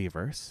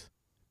unbelievers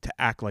to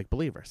act like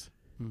believers.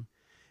 Hmm.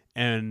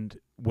 And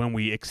when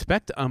we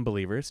expect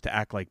unbelievers to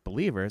act like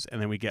believers, and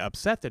then we get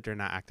upset that they're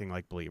not acting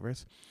like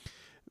believers,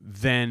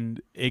 then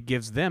it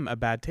gives them a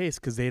bad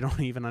taste because they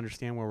don't even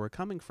understand where we're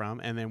coming from.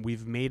 And then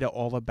we've made it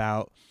all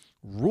about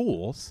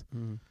rules.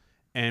 Mm.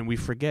 And we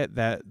forget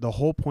that the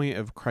whole point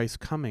of Christ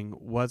coming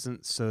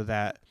wasn't so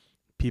that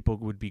people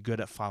would be good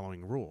at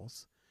following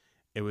rules.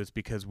 It was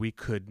because we,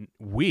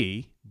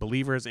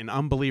 believers and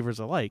unbelievers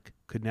alike,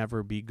 could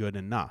never be good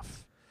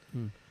enough.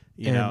 Hmm.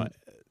 You know,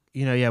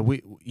 Yeah,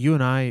 you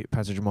and I,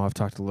 Pastor Jamal, have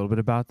talked a little bit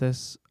about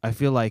this. I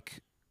feel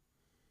like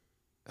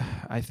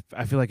I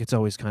feel like it's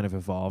always kind of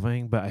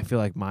evolving, but I feel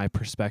like my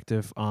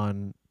perspective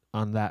on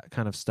that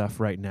kind of stuff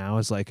right now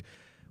is like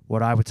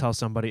what I would tell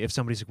somebody if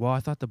somebody's like, "Well, I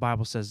thought the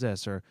Bible says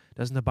this," or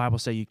 "Doesn't the Bible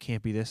say you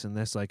can't be this and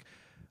this?" Like,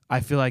 I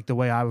feel like the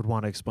way I would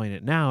want to explain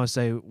it now is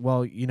say,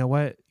 "Well, you know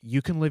what?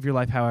 You can live your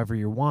life however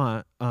you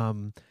want.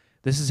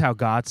 This is how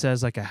God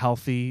says, like a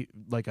healthy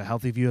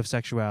view of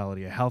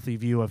sexuality, a healthy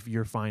view of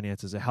your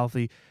finances, a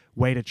healthy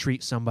way to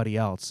treat somebody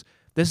else.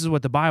 This is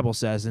what the Bible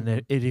says,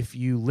 and if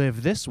you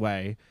live this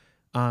way,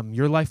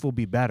 your life will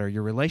be better.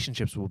 Your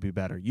relationships will be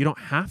better. You don't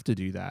have to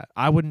do that.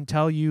 I wouldn't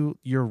tell you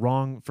you're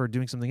wrong for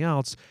doing something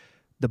else.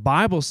 The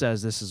Bible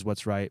says this is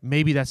what's right.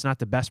 Maybe that's not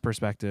the best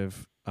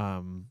perspective.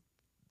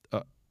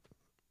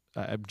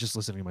 I'm just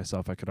listening to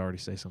myself. I could already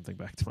say something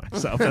back to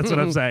myself. That's what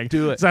I'm saying.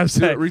 Do it. So I'm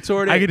saying,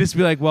 Retort it. I could just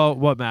be like, well,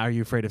 what, Matt? Are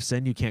you afraid of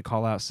sin? You can't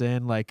call out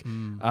sin. Like,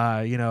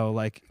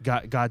 like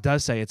God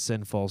does say it's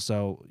sinful.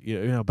 So,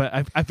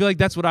 but I feel like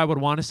that's what I would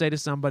want to say to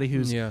somebody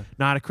who's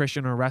not a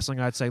Christian or wrestling.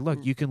 I'd say,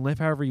 look, you can live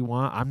however you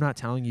want. I'm not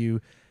telling you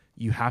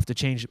have to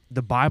change.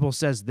 The Bible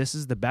says this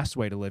is the best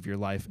way to live your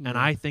life. And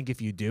I think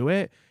if you do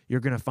it, you're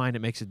going to find it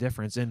makes a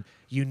difference. And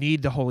you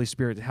need the Holy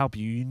Spirit to help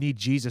you. You need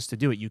Jesus to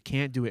do it. You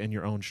can't do it in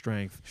your own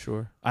strength.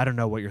 Sure. I don't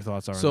know what your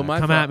thoughts are. So on that.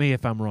 Come at me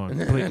if I'm wrong.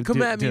 Please,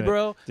 Come at me,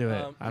 bro. Do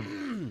it.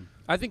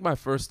 I think my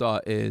first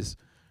thought is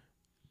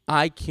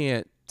I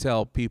can't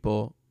tell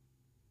people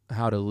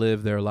how to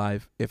live their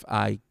life if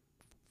I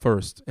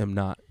first am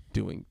not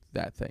doing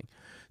that thing.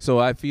 So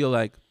I feel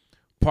like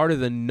part of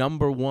the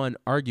number one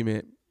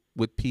argument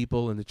with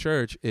people in the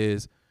church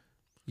is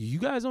you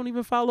guys don't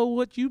even follow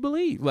what you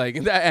believe.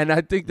 Like that, and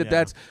I think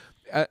that's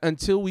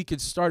until we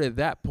could start at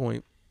that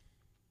point,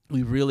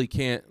 we really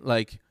can't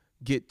like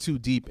get too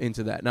deep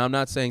into that. Now, I'm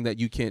not saying that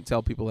you can't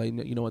tell people, like,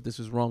 you know what, this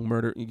is wrong,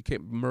 murder. You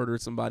can't murder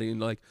somebody in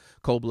like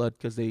cold blood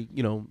because they,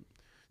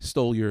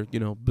 stole your,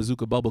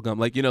 bazooka bubble gum.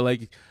 Like,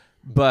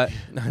 but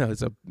I know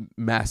it's a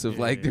massive,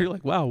 they're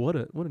like, wow, what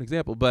an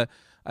example. But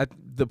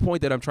the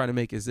point that I'm trying to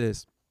make is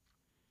this.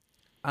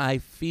 I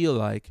feel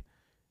like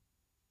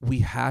we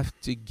have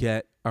to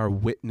get our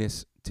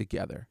witness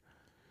together,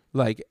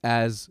 like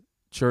as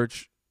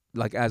church,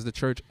 as the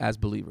church, as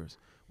believers.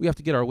 We have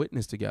to get our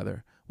witness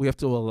together. We have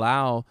to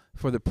allow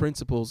for the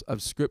principles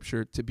of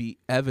Scripture to be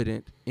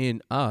evident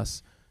in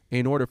us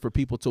in order for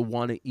people to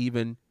want to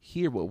even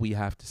hear what we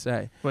have to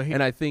say.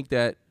 And I think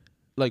that,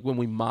 like, when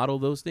we model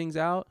those things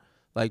out,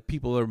 like,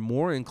 people are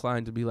more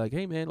inclined to be like,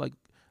 hey, man, like,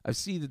 I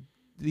see that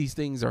these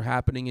things are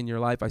happening in your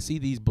life. I see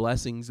these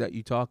blessings that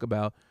you talk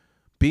about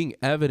being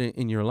evident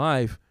in your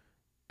life.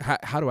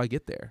 How do I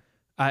get there?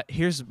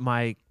 Here's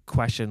my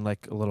question,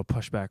 like a little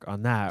pushback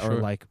on that, Sure. or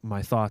like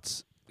my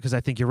thoughts, because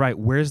I think you're right.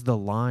 Where's the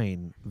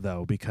line,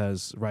 though?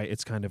 Because, right,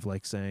 it's kind of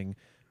like saying,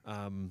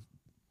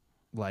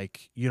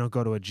 like, you don't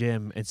go to a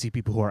gym and see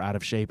people who are out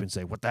of shape and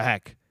say, what the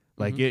heck?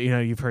 Like,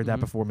 you've heard that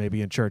before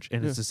maybe in church.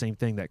 And it's the same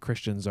thing that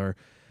Christians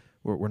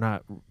we're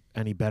not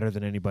any better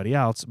than anybody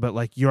else. But,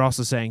 like, you're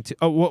also saying,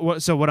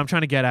 so what I'm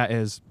trying to get at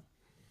is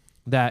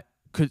that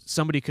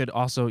somebody could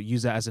also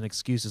use that as an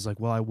excuse. Is like,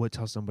 well, I would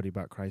tell somebody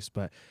about Christ,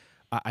 but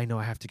I know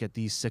I have to get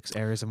these 6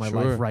 areas of my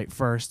life right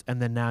first.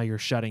 And then now you're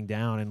shutting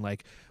down and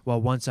like,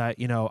 well, once I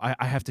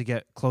have to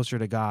get closer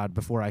to God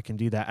before I can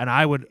do that. And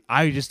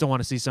I just don't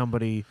want to see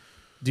somebody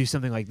do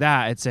something like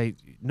that and say,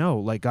 no,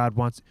 like God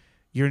wants,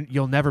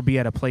 you'll never be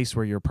at a place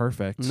where you're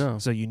perfect. No.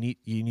 So you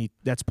need,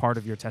 that's part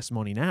of your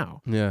testimony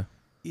now. Yeah.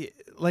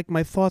 Like,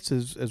 my thoughts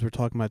as we're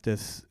talking about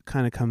this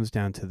kind of comes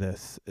down to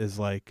this, is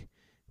like,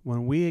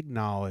 when we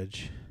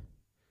acknowledge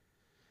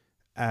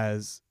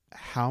as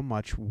how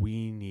much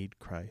we need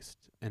Christ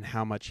and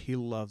how much he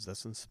loves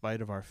us in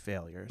spite of our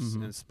failures,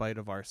 in spite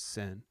of our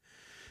sin,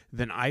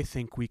 then I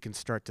think we can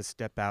start to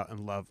step out and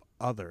love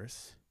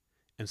others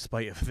in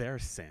spite of their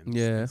sins,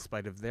 Yeah. in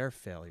spite of their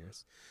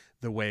failures,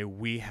 the way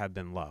we have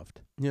been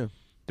loved, Yeah.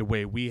 the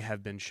way we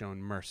have been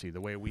shown mercy,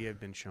 the way we have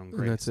been shown And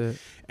grace. that's it.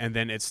 And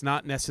then it's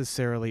not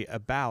necessarily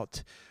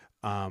about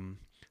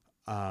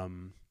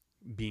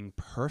being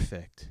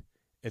perfect.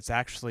 It's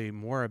actually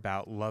more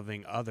about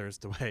loving others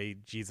the way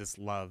Jesus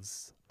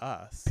loves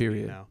us.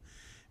 Period. You know?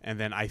 And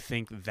then I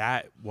think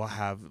that will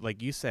have,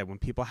 like you said, when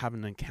people have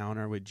an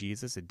encounter with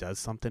Jesus, it does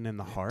something in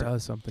the heart. It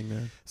does something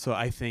there. So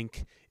I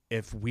think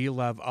if we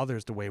love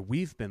others the way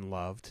we've been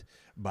loved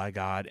by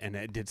God, and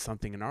it did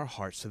something in our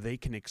hearts, so they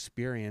can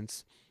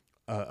experience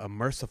a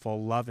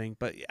merciful, loving,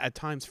 but at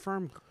times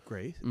firm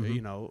grace, Mhm.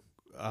 you know,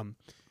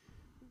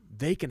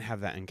 they can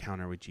have that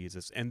encounter with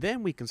Jesus. And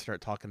then we can start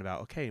talking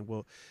about, okay,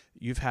 well,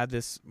 you've had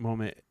this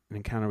moment, an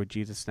encounter with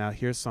Jesus. Now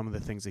here's some of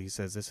the things that he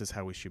says, this is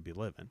how we should be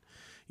living.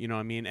 You know what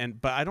I mean?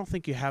 But I don't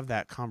think you have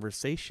that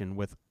conversation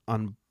with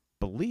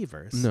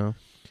unbelievers. No.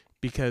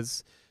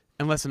 Because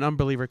unless an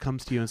unbeliever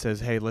comes to you and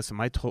says, hey, listen,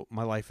 my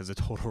life is a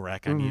total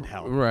wreck. I need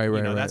help. Right, You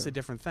right, know, right. that's a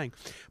different thing.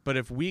 But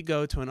if we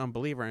go to an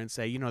unbeliever and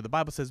say, you know, the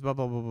Bible says blah,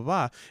 blah, blah, blah,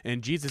 blah,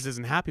 and Jesus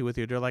isn't happy with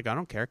you, they're like, I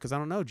don't care because I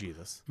don't know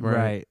Jesus.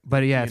 Right.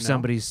 But yeah, You if know?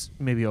 somebody's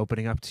maybe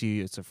opening up to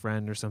you, it's a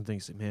friend or something, you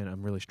say, man,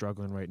 I'm really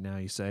struggling right now.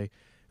 You say,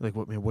 like,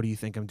 what do you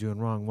think I'm doing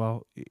wrong?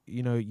 Well,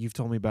 you know, you've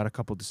told me about a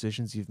couple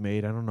decisions you've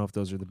made. I don't know if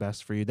those are the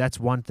best for you. That's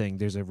one thing.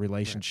 There's a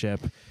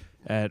relationship.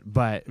 But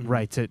Mhm.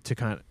 right, to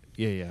kind of,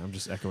 yeah, I'm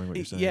just echoing what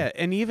you're saying. Yeah,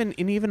 and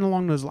even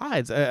along those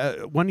lines,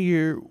 one of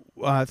your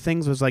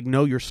things was like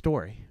know your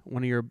story.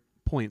 One of your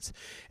points,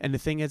 and the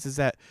thing is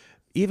that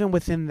even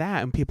within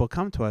that, and people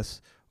come to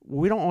us,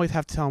 we don't always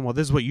have to tell them, well,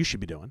 this is what you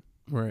should be doing.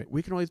 Right.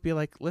 We can always be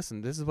like,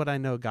 listen, this is what I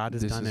know God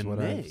has This done is in what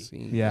me. I've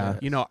seen. Yeah.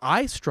 You know,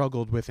 I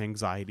struggled with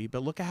anxiety,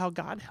 but look at how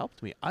God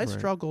helped me. I Right.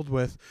 struggled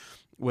with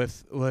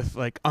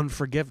like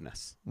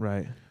unforgiveness.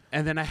 Right.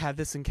 And then I had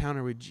this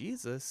encounter with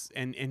Jesus,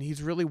 and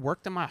he's really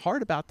worked in my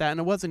heart about that. And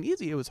it wasn't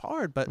easy. It was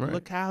hard, but Right.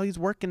 look how he's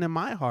working in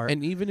my heart.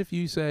 And even if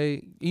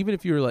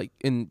you're like,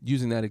 in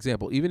using that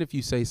example, even if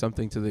you say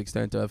something to the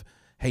extent of,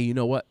 hey, you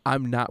know what?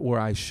 I'm not where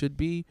I should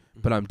be,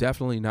 but I'm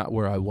definitely not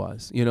where I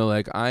was. You know,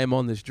 like I am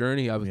on this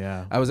journey. I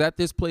was at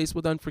this place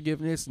with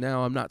unforgiveness.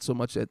 Now I'm not so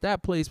much at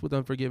that place with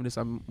unforgiveness.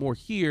 I'm more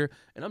here,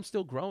 and I'm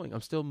still growing.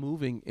 I'm still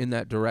moving in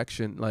that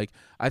direction. Like,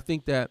 I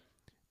think that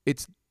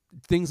it's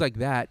things like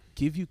that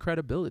give you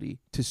credibility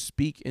to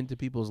speak into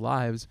people's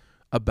lives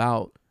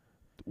about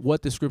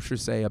what the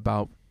scriptures say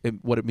about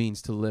what it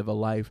means to live a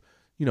life,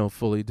 you know,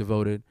 fully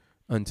devoted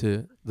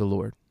unto the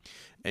Lord.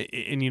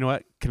 And you know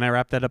what? Can I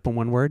wrap that up in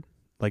one word?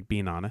 Like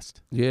being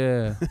honest.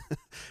 Yeah.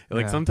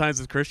 Like Yeah. sometimes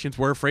as Christians,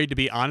 we're afraid to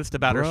be honest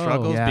about our Bro,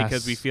 struggles yes.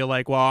 because we feel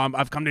like, well,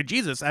 I've come to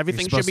Jesus.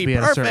 Everything You're should supposed to be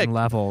at a certain perfect.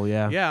 level.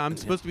 Yeah. Yeah, I'm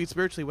supposed to be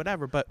spiritually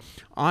whatever. But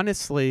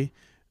honestly,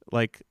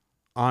 like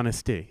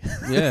honesty.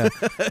 Yeah.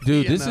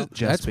 Dude, You this know? is Just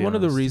that's be one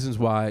of the honest. reasons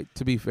why,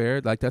 to be fair,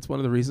 like that's one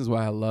of the reasons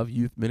why I love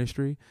youth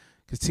ministry.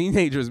 Because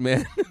teenagers,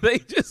 man,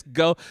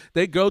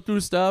 they go through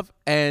stuff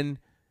and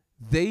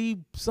they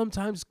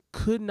sometimes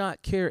could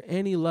not care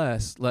any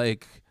less,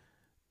 like,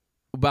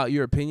 about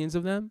your opinions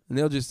of them, and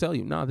they'll just tell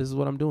you, nah, this is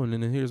what I'm doing,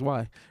 and then here's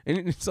why.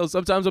 And so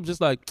sometimes I'm just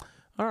like,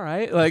 all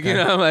right, like, you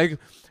know, I'm like,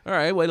 all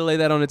right, way to lay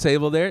that on the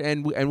table there,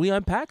 and we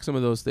unpack some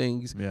of those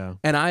things. Yeah.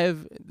 And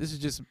this is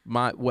just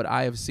what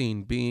I have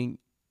seen,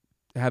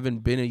 having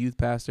been a youth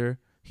pastor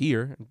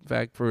here, in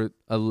fact, for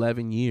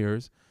 11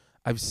 years,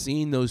 I've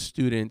seen those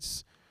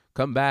students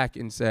come back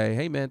and say,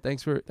 hey man,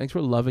 thanks for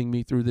loving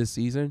me through this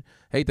season.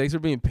 Hey, thanks for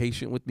being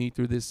patient with me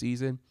through this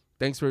season.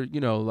 Thanks for, you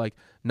know, like,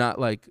 not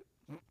like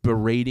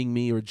berating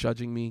me or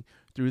judging me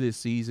through this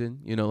season.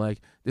 You know, like,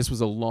 this was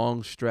a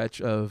long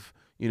stretch of,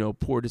 you know,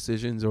 poor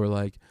decisions or,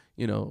 like,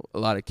 you know, a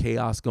lot of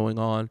chaos going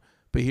on.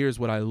 But here's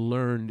what I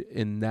learned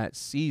in that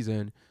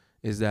season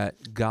is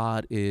that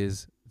God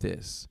is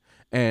this.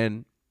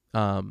 And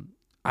I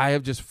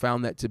have just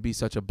found that to be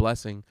such a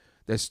blessing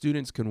that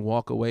students can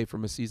walk away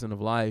from a season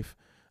of life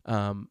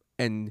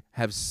and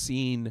have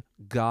seen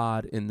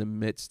God in the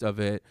midst of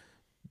it,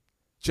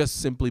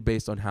 just simply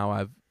based on how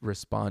I've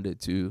responded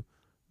to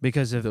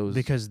Because of those-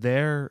 because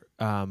their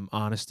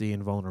honesty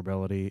and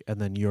vulnerability, and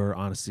then your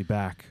honesty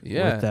back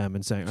Yeah. with them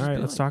and saying, all Just right,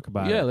 be let's like, talk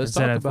about it. yeah, let's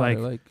Instead talk of about like,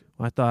 it. Like,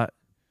 well, I thought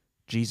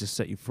Jesus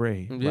set you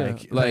free. yeah,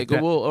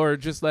 that- or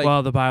just like,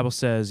 well, the Bible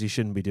says you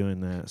shouldn't be doing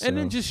that. and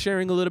then so- just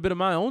sharing a little bit of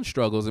my own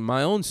struggles and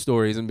my own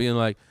stories and being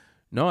like,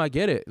 no, I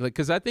get it. Like,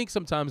 because I think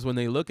sometimes when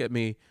they look at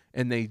me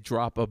and they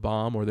drop a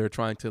bomb or they're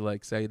trying to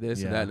like say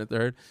this and that and the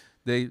third,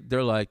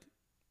 they're like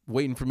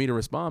waiting for me to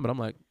respond. But I'm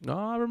like, no,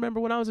 I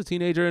remember when I was a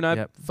teenager and I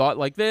Yep. thought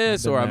like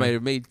this, I've been or I there. may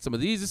have made some of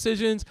these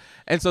decisions.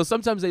 And so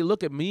sometimes they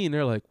look at me and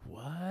they're like,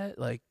 what?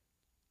 Like,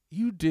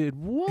 you did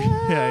what?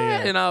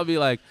 Yeah. And I'll be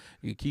like,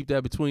 you keep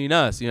that between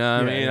us. You know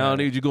what I Yeah, mean? yeah, I don't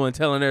yeah. need you going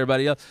telling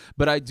everybody else.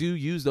 But I do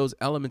use those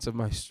elements of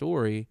my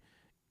story,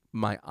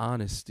 my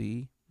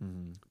honesty,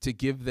 Mhm. to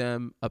give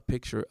them a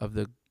picture of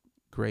the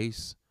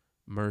grace,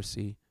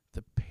 mercy,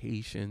 the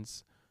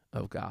patience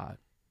of God.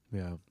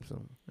 Yeah,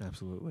 So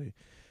absolutely.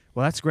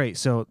 Well, that's great.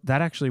 So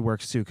that actually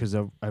works too, because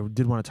I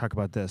did want to talk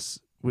about this.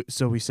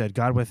 So we said,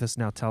 God with us,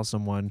 now tell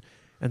someone.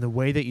 And the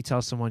way that you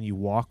tell someone, you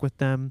walk with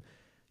them,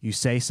 you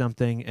say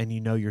something, and you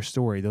know your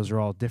story. Those are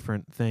all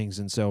different things.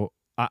 And so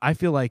I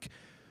feel like,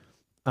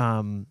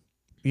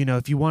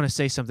 if you want to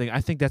say something,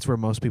 I think that's where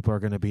most people are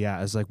going to be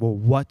at, is like, well,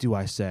 what do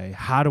I say?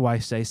 How do I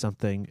say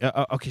something?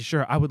 Okay,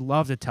 sure, I would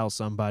love to tell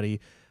somebody,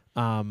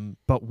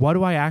 but what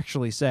do I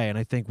actually say? And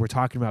I think we're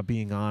talking about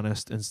being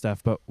honest and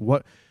stuff, but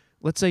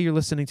let's say you're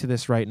listening to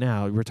this right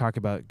now. We're talking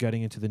about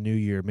getting into the new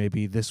year,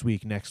 maybe this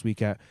week, next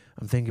week. I'm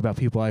thinking about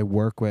people I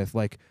work with.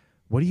 Like,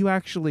 what do you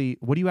actually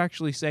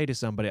say to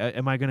somebody?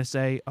 Am I going to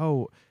say,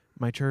 oh,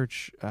 my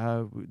church,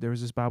 there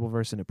was this Bible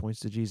verse and it points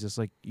to Jesus?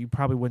 Like, you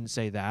probably wouldn't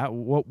say that.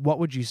 What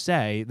would you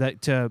say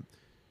that to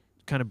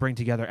kind of bring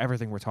together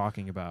everything we're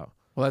talking about?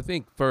 Well, I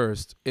think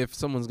first, if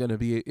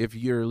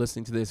you're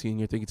listening to this and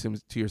you're thinking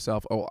to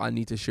yourself, oh, I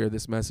need to share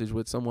this message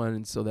with someone,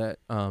 and so that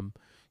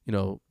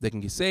they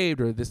can get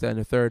saved, or this, that, and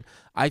the third.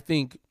 I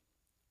think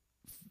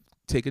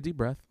take a deep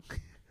breath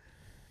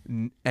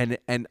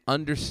and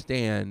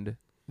understand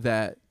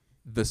that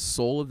the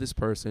soul of this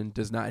person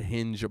does not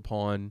hinge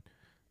upon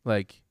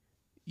like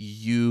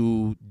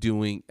you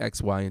doing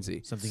X, Y, and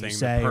Z. Something Saying you the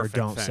say or perfect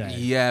don't thing. say.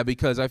 Yeah,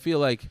 because I feel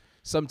like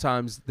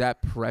sometimes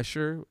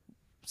the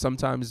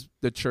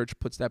church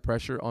puts that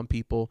pressure on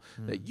people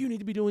that you need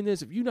to be doing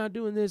this. If you're not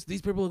doing this,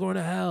 these people are going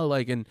to hell.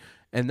 Like, and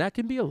that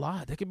can be a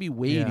lot. That can be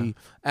weighty,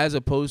 as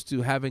opposed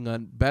to having a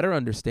better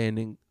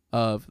understanding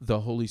of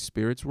the Holy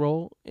Spirit's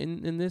role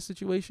in this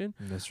situation,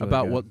 That's really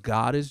about good. what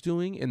God is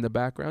doing in the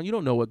background. You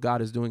don't know what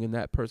God is doing in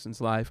that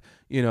person's life,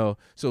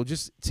 so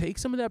just take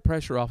some of that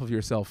pressure off of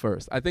yourself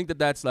first. I think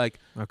that's like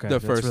Okay, the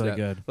that's first really step.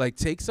 good. Like,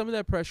 take some of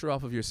that pressure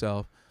off of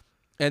yourself,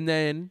 and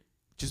then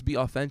just be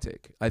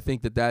authentic. I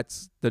think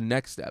that's the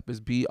next step,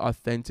 is be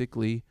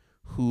authentically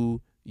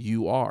who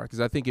you are. Because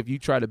I think if you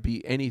try to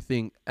be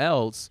anything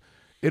else,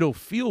 it'll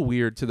feel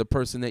weird to the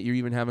person that you're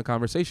even having a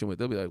conversation with.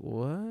 They'll be like,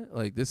 what?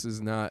 Like, this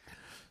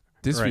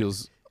Right.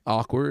 feels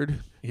awkward.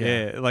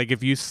 Yeah, like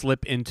if you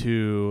slip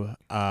into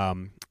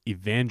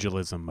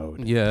evangelism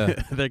mode,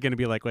 Yeah. they're gonna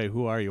be like, "Wait,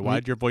 who are you?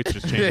 Why'd your voice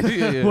just change?"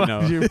 Yeah.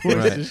 No. Your voice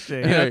Right. just You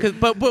changed. know, Right.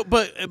 'cause-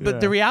 but Yeah.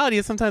 the reality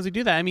is sometimes we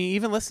do that. I mean,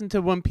 even listen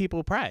to when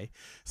people pray.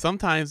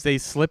 Sometimes they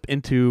slip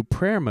into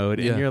prayer mode,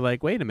 and Yeah. you're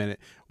like, "Wait a minute,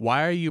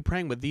 why are you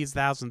praying with these,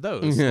 thous, and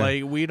those?" Yeah.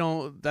 Like, we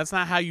don't. That's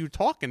not how you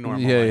talk in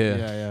normal Yeah, life. yeah.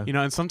 Yeah. You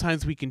know, and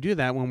sometimes we can do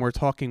that when we're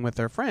talking with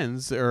our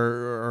friends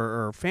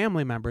or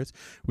family members.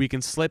 We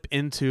can slip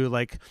into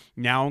like,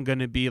 now I'm going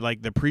to be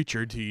like the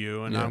preacher to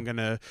you, and Yeah. I'm going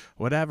to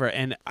whatever.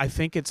 And I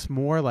think it's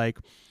more like,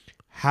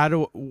 how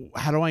do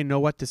I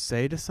know what to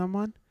say to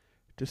someone?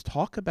 Just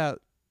talk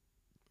about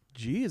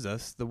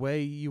Jesus the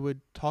way you would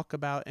talk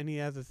about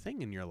any other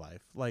thing in your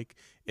life. Like,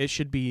 it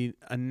should be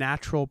a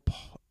natural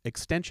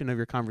extension of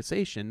your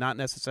conversation, not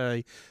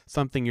necessarily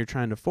something you're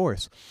trying to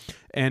force.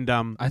 And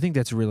I think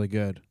that's really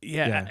good.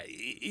 yeah,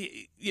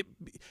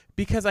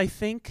 because I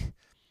think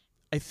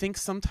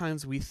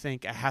sometimes we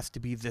think it has to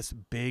be this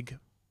big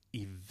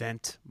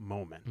event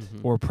moment. Mhm.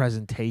 Or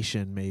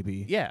presentation,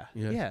 maybe. Yeah,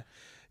 Yes. yeah.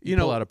 You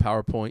pull out a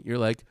PowerPoint, you're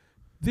like,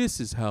 this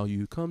is how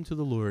you come to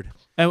the Lord.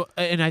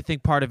 And I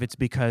think part of it's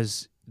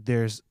because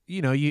there's,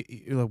 you're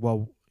like,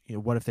 well,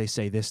 what if they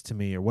say this to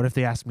me, or what if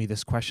they ask me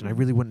this question? I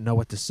really wouldn't know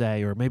what to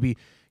say. Or maybe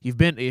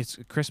it's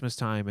Christmas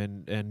time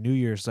and New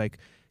Year's, like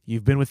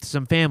you've been with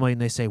some family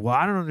and they say, well,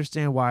 I don't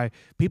understand why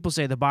people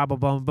say the Bible,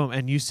 boom, boom,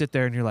 and you sit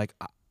there and you're like,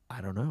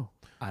 I don't know.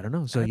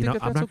 So And I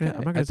think I'm not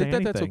that's gonna say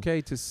anything. that's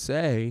okay to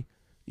say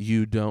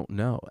you don't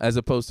know, as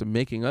opposed to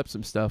making up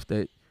some stuff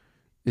that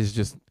is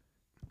just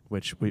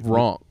Which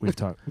wrong. We've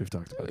talked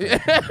about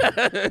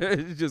that,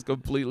 it's just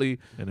completely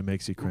and it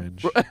makes you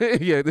cringe.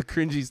 yeah, the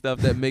cringy stuff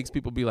that makes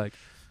people be like,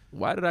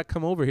 why did I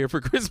come over here for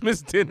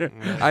Christmas dinner?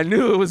 I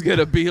knew it was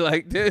gonna be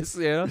like this,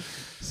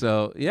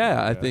 So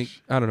yeah, I think,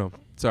 I don't know.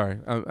 Sorry,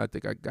 I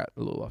think I got a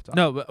little off topic.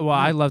 No, but,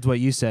 I loved what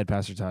you said,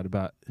 Pastor Todd,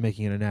 about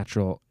making it a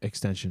natural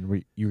extension.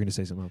 You were going to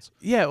say something else.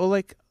 Yeah, well,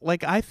 like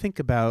I think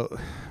about,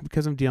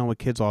 because I'm dealing with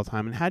kids all the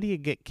time, and how do you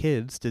get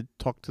kids to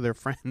talk to their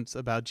friends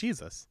about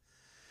Jesus?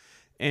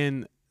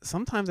 And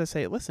sometimes I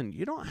say, listen,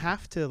 you don't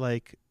have to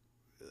like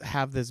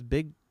have this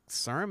big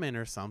sermon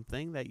or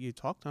something that you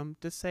talk to them.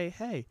 Just say,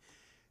 hey,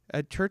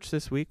 at church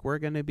this week we're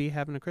going to be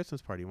having a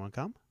Christmas party. You want to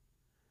come?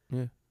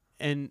 Yeah.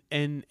 And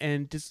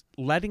just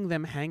letting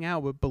them hang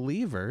out with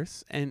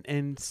believers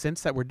and sense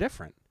that we're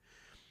different.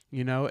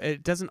 You know,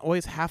 it doesn't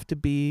always have to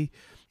be,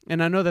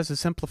 and I know that's a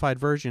simplified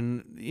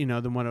version,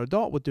 than what an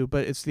adult would do,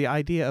 but it's the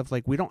idea of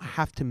like, we don't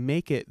have to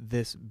make it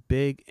this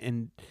big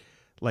and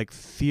like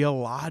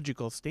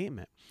theological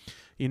statement.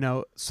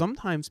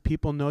 Sometimes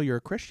people know you're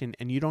a Christian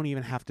and you don't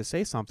even have to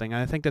say something.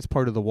 And I think that's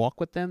part of the walk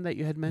with them that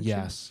you had mentioned.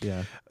 Yes,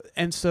 yeah.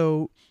 And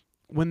so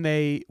when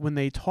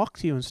they talk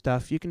to you and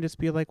stuff, you can just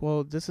be like,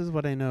 well, this is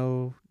what I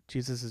know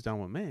Jesus has done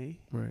with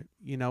me. Right.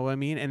 You know what I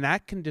mean? And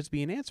that can just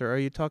be an answer. Or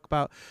you talk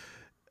about,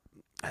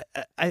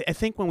 I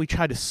think when we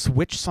try to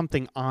switch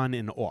something on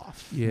and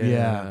off,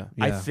 Yeah.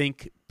 I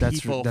think That's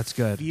people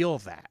good. feel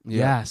that.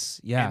 Yes.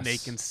 And they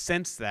can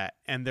sense that,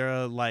 and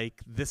they're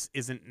like, this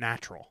isn't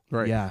natural.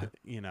 Right. Yeah.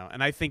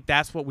 And I think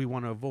that's what we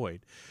want to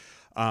avoid.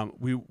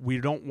 We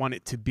don't want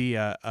it to be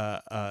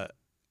a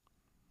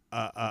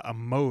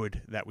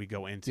mode that we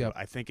go into. Yep.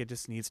 I think it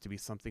just needs to be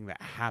something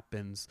that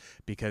happens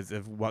because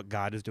of what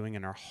God is doing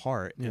in our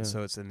heart, Yeah. and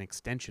so it's an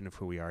extension of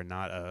who we are,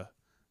 not a.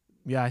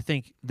 Yeah, I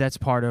think that's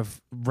part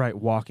of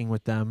walking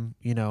with them.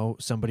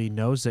 Somebody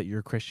knows that you're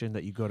a Christian,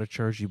 that you go to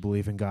church, you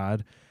believe in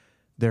God.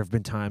 There have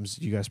been times,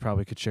 you guys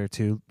probably could share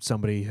too,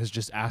 somebody has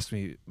just asked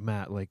me,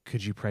 Matt, like,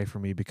 could you pray for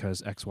me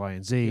because X, Y,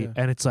 and Z? Yeah.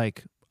 And it's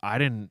like, I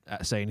didn't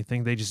say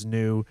anything. They just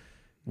knew,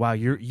 wow,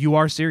 you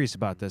are serious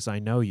about this. I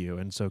know you,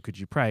 and so could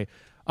you pray?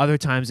 Other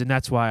times, and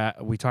that's why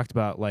we talked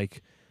about,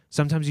 like,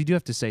 sometimes you do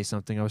have to say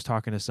something. I was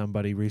talking to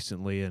somebody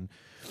recently, and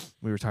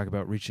we were talking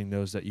about reaching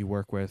those that you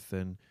work with,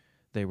 and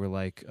they were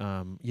like,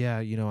 yeah,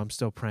 I'm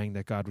still praying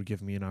that God would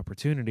give me an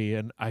opportunity.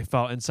 And I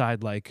felt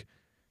inside like,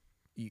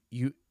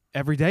 you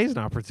every day is an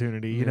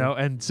opportunity,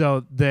 And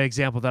so the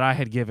example that I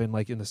had given,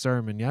 like in the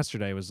sermon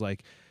yesterday, was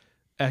like,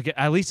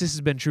 at least this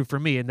has been true for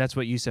me, and that's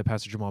what you said,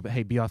 Pastor Jamal. But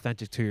hey, be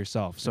authentic to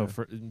yourself. So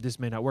this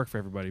may not work for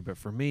everybody, but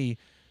for me,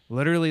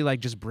 literally,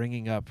 like, just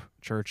bringing up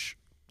church,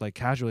 like,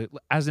 casually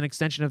as an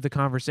extension of the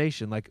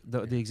conversation. Like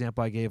the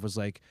example I gave was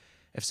like,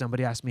 if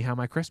somebody asked me how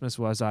my Christmas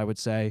was, I would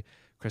say,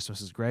 Christmas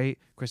is great.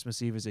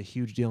 Christmas Eve is a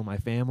huge deal in my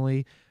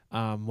family.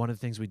 One of the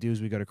things we do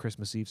is we go to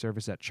Christmas Eve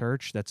service at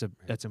church.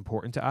 That's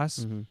important to us.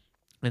 Mm-hmm.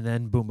 And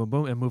then boom, boom,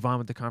 boom, and move on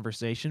with the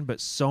conversation.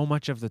 But so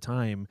much of the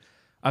time,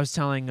 I was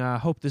telling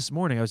Hope this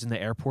morning, I was in the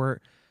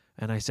airport,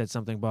 and I said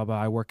something, blah, blah,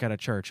 I work at a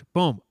church.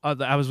 Boom.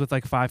 I was with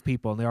like 5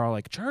 people, and they're all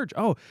like, church?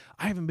 Oh,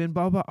 I haven't been,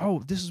 blah, blah.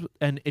 Oh, this is,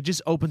 and it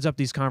just opens up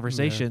these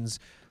conversations.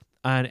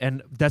 Yeah.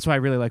 And that's why I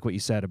really like what you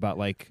said about,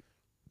 like,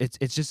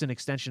 it's just an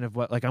extension of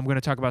what, like, I'm going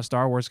to talk about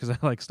Star Wars because I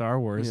like Star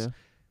Wars. Yeah.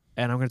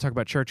 And I'm going to talk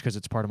about church because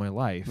it's part of my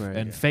life. Right,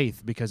 and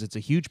faith because it's a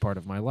huge part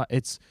of my life.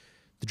 It's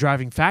the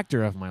driving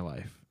factor of my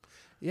life.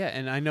 Yeah,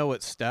 and I know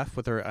what Steph,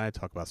 with her, I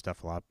talk about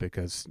Steph a lot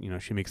because,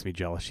 she makes me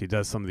jealous. She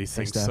does some of these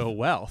things so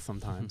well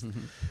sometimes,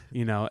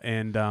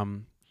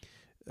 and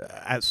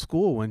at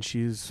school when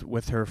she's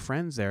with her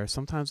friends there,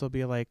 sometimes they'll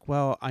be like,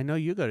 well, I know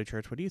you go to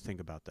church. What do you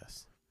think about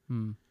this?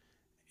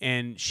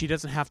 And she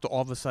doesn't have to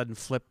all of a sudden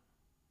flip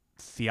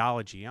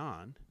theology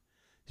on.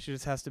 She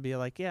just has to be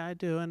like, yeah, I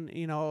do. And,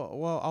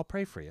 well, I'll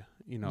pray for you,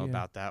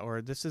 about that.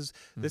 Or this is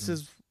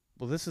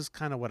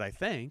kind of what I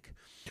think.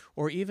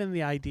 Or even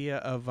the idea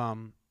of,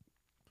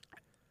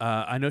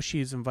 I know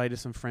she's invited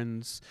some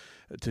friends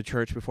to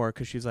church before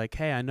because she's like,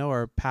 hey, I know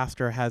our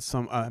pastor has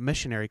some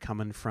missionary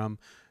coming from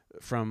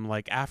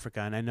like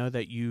Africa, and I know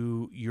that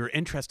you're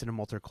interested in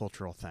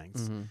multicultural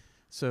things. Mm-hmm.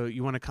 So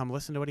you want to come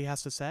listen to what he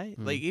has to say?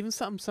 Mm-hmm. Like even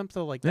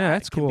something like that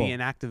that's can cool. be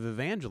an act of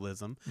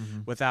evangelism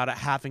without it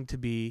having to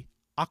be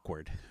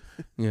awkward.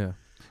 Yeah.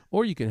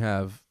 Or you can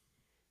have,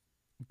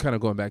 kind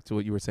of going back to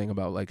what you were saying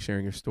about like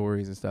sharing your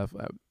stories and stuff.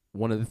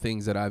 One of the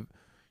things that I've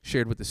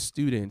shared with the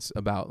students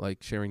about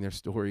like sharing their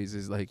stories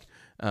is like,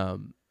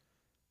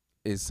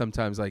 is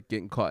sometimes like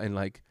getting caught in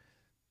like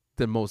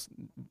the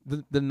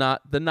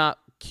not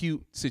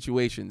cute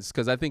situations.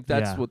 Cause I think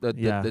that's what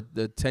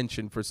the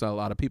tension for a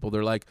lot of people.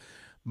 They're like,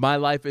 my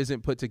life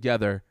isn't put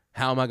together.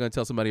 How am I going to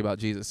tell somebody about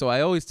Jesus? So I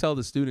always tell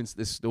the students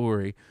this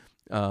story.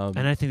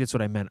 And I think that's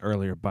what I meant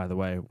earlier, by the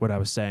way, what I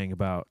was saying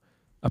about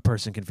a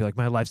person can feel like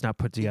my life's not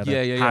put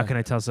together. How can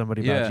I tell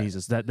somebody about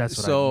Jesus?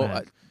 That's what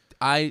I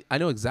meant. I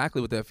know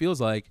exactly what that feels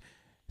like.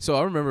 So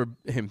I remember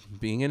him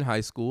being in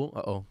high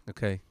school.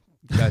 Okay.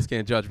 You guys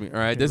can't judge me. All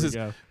right. This is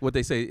what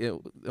they say. The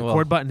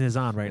record button is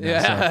on right now.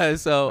 Yeah.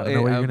 So I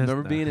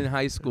remember being in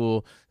high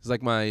school. It was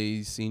like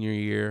my senior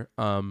year.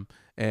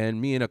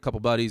 And me and a couple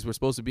buddies were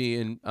supposed to be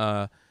in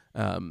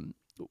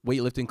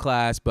weightlifting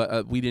class,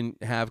 but we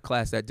didn't have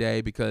class that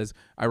day because,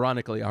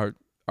 ironically, our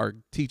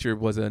teacher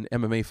was an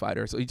MMA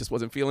fighter, so he just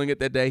wasn't feeling it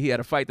that day. He had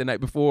a fight the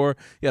night before.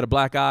 He had a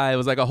black eye. It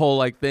was like a whole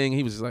like thing.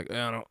 He was just like,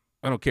 I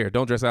don't care.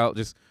 Don't dress out.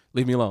 Just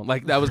leave me alone.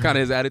 Like that was kind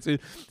of his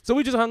attitude. So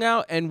we just hung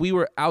out, and we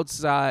were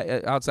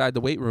outside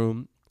the weight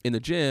room in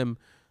the gym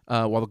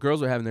while the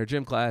girls were having their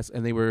gym class,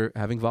 and they were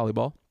having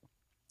volleyball,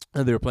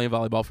 and they were playing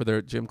volleyball for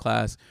their gym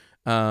class.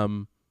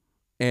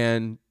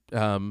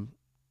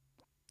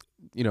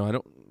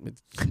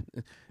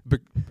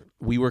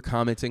 We were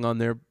commenting on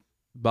their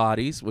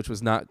bodies, which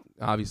was not,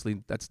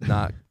 obviously, that's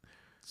not.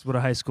 It's what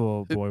a high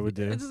school boy would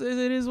do.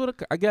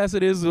 I guess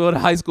it is what a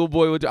high school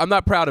boy would do. I'm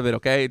not proud of it,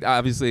 okay?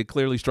 Obviously,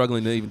 clearly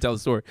struggling to even tell the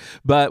story.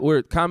 But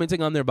we're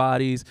commenting on their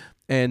bodies,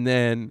 and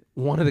then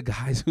one of the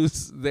guys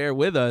who's there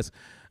with us,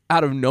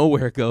 out of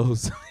nowhere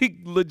he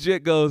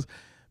legit goes,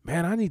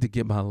 man, I need to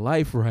get my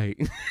life right.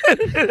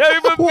 And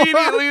I'm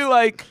immediately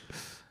like,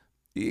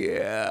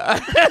 yeah.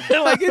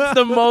 Like it's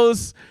the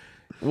most,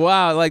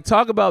 wow. Like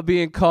talk about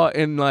being caught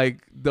in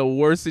like the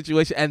worst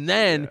situation. And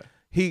then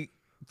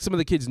some of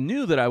the kids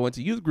knew that I went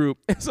to youth group.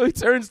 And so he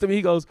turns to me,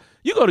 he goes,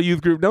 you go to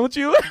youth group, don't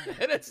you?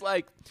 And it's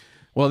like,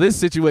 well, this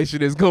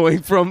situation is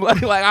going from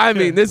I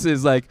mean, this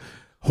is like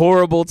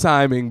horrible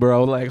timing,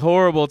 bro. Like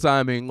horrible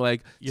timing.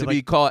 Like You're to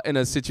be caught in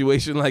a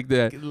situation like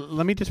that.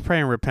 Let me just pray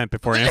and repent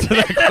before I answer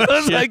that I was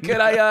question. like, can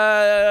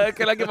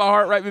I get my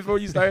heart right before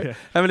you start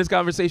having this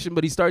conversation?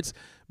 But he starts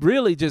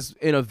really just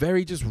in a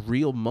very just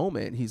real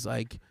moment. He's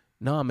like,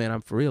 nah, man,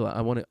 I'm for real.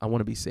 I want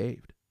to be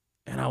saved.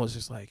 And I was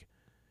just like,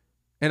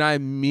 and I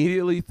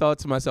immediately thought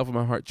to myself in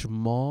my heart,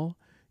 Jamal,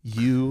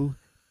 you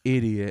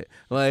idiot.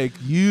 Like,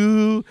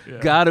 you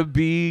gotta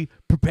be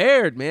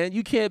prepared, man.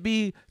 You can't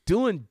be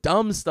doing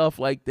dumb stuff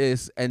like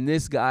this. And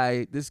this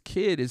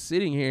kid is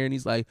sitting here and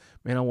he's like,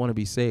 man, I want to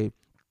be saved.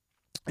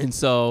 And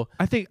so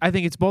I think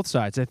it's both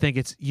sides. I think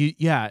it's you.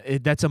 Yeah,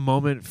 that's a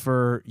moment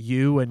for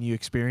you when you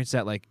experience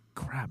that. Like,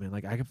 crap, man.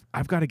 Like,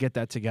 I've got to get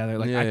that together.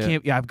 Like, I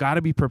can't. Yeah, I've got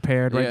to be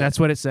prepared. Right. Yeah. That's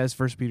what it says.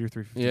 1 Peter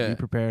 3:15. Yeah. Be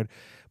prepared.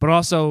 But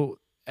also,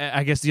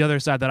 I guess the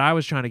other side that I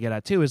was trying to get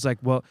at too is like,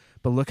 well,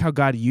 but look how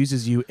God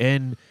uses you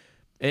in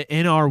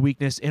our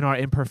weakness, in our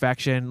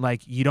imperfection.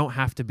 Like, you don't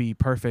have to be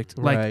perfect.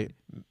 Like, right.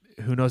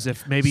 Who knows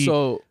if maybe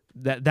so.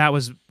 That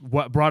was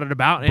what brought it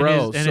about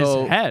in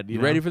his head. You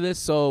know? Ready for this?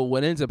 So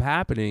what ends up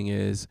happening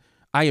is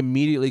I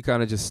immediately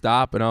kind of just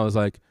stop and I was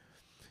like,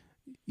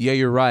 yeah,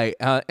 you're right.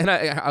 And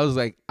I was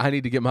like, I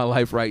need to get my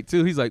life right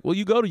too. He's like, well,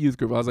 you go to youth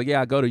group. I was like,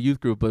 yeah, I go to youth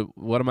group, but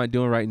what am I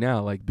doing right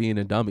now? Like being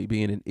a dummy,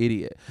 being an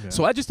idiot. Yeah.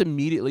 So I just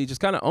immediately just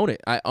kind of own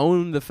it. I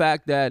own the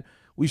fact that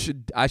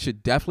I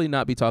should definitely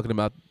not be talking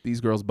about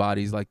these girls'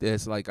 bodies like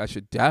this. Like I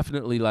should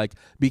definitely like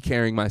be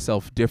carrying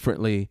myself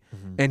differently.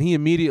 Mm-hmm. And he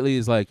immediately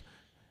is like,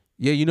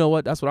 yeah, you know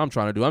what? That's what I'm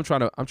trying to do. I'm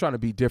trying to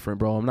be different,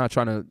 bro. I'm not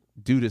trying to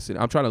do this.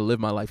 I'm trying to live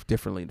my life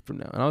differently from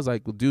now. And I was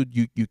like, well, dude,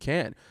 you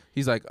can.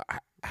 He's like,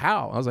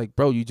 how? I was like,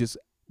 bro, you just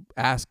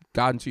ask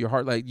God into your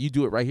heart. Like, you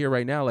do it right here,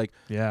 right now. Like,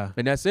 yeah.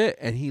 And that's it.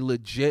 And he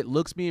legit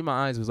looks me in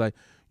my eyes and was like,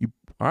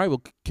 all right,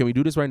 well, can we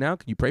do this right now?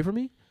 Can you pray for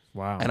me?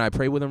 Wow. And I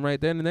pray with him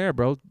right then and there,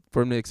 bro,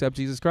 for him to accept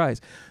Jesus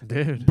Christ.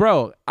 Dude.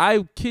 Bro,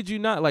 I kid you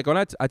not. Like, when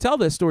I tell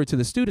this story to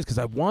the students because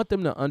I want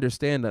them to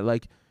understand that,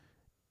 like,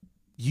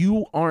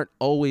 you aren't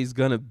always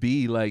going to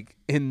be like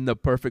in the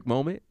perfect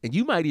moment, and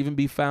you might even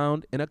be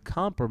found in a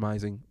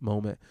compromising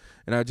moment.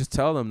 And I just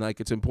tell them, like,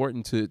 it's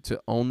important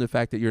to own the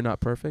fact that you're not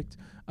perfect,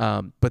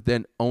 but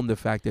then own the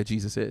fact that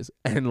Jesus is,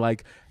 and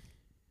like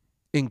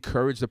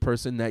encourage the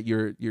person that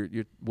you're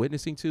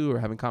witnessing to or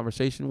having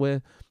conversation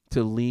with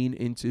to lean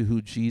into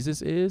who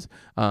Jesus is,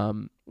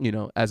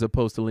 as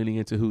opposed to leaning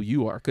into who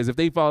you are. Because if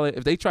they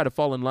try to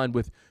fall in line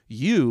with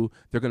you,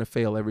 they're going to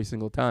fail every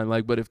single time.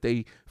 But if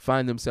they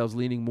find themselves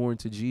leaning more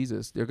into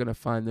Jesus, they're going to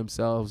find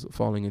themselves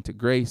falling into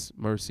grace,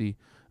 mercy,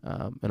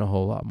 and a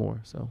whole lot more.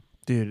 So,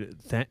 dude,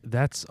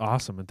 that's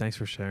awesome, and thanks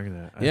for sharing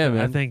that. Man.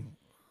 I think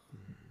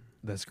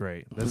that's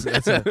great. That's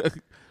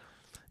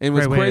it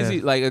was crazy.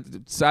 To... Like I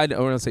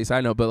don't say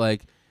side note, but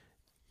like,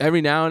 every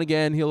now and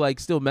again, he'll like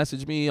still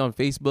message me on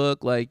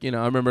Facebook. Like, I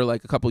remember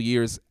like a couple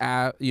years,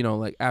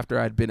 like after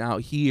I'd been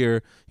out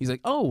here, he's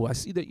like, oh, I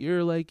see that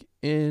you're like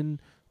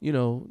in,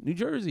 New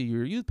Jersey,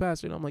 you're a youth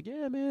pastor. And I'm like,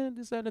 yeah, man,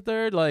 this, that, and the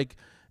third. Like,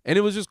 and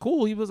it was just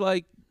cool. He was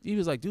like,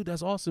 dude,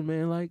 that's awesome,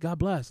 man. Like, God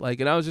bless.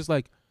 Like, and I was just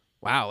like,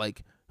 wow,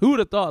 like who would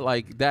have thought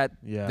like that,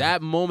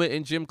 that moment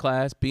in gym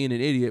class being an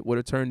idiot would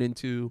have turned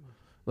into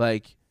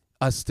like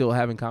us still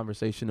having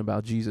conversation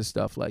about Jesus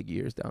stuff like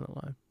years down the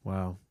line.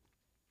 Wow.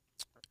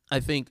 I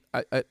think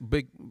I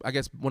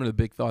guess one of the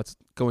big thoughts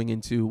going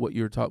into what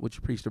you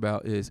preached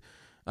about is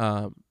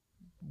there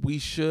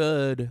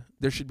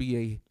should be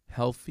a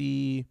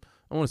healthy, I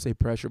don't want to say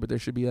pressure, but there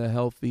should be a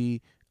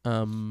healthy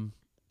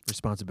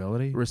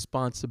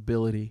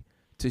responsibility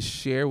to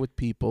share with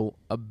people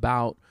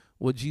about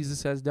what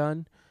Jesus has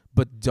done,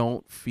 but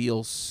don't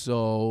feel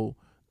so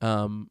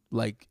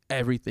like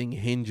everything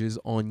hinges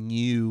on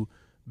you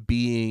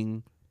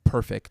being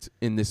perfect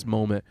in this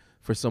moment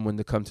for someone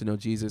to come to know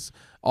Jesus.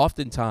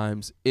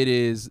 Oftentimes, it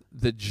is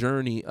the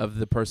journey of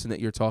the person that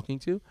you're talking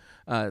to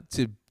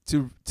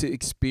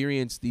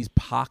experience these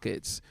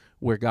pockets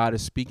where God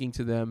is speaking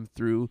to them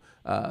through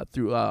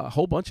a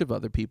whole bunch of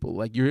other people.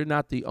 Like, you're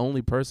not the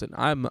only person.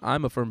 I'm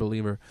a firm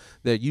believer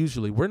that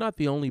usually we're not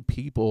the only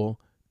people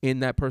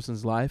in that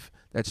person's life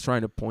that's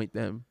trying to point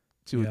them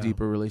to a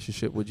deeper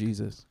relationship with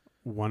Jesus.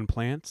 One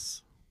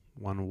plants,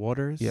 one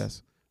waters.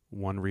 Yes.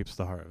 One reaps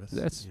the harvest.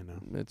 That's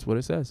what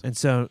it says. And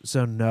so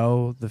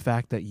know the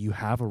fact that you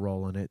have a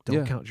role in it.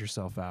 Don't count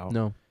yourself out.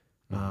 No.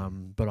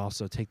 But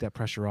also take that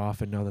pressure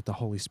off and know that the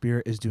Holy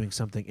Spirit is doing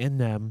something in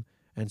them.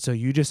 And so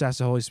you just ask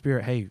the Holy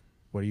Spirit, hey,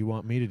 what do you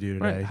want me to do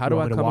today? Right. How do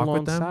I come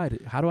alongside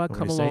it? How do I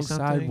come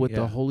alongside what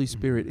the Holy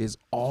Spirit is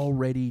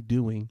already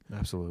doing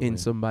absolutely in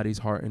somebody's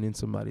heart and in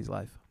somebody's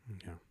life?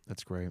 Yeah,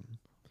 that's great.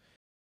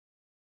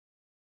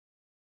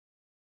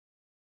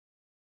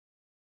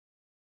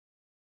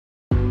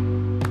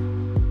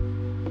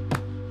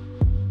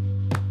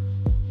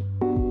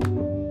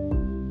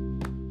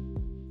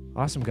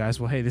 Awesome, guys.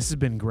 Well, hey, this has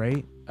been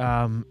great.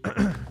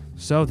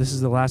 So this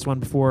is the last one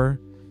before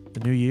The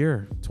new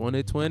year,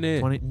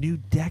 2020. new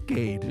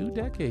decade. New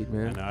decade,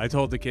 man. I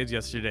told the kids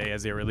yesterday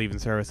as they were leaving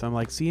service, I'm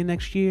like, see you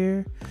next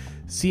year.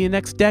 See you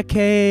next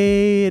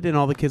decade. And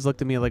all the kids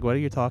looked at me like, what are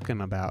you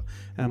talking about?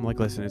 And I'm like,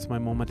 listen, it's my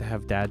moment to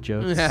have dad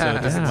jokes. So just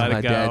That's let my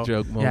it go. dad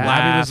joke moment. Yeah, Laugh.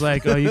 Abby was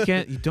like, "Oh,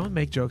 you don't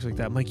make jokes like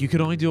that." I'm like, "You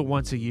can only do it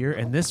once a year,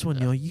 and this one,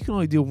 you can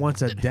only do it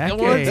once a decade."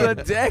 Once a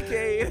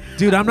decade.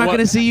 Dude, I'm not What-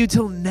 gonna see you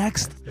till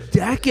next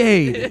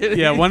decade.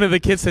 Yeah, one of the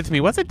kids said to me,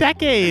 what's a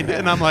decade?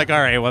 And I'm like,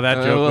 all right, well, that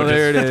joke well, will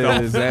there just it go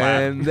is.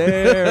 flat. And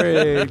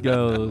there it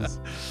goes.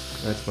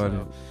 That's funny.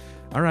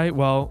 All right.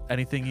 Well,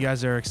 anything you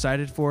guys are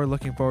excited for,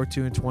 looking forward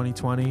to in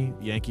 2020?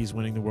 Yankees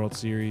winning the World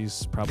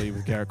Series, probably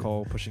with Garrett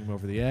Cole pushing him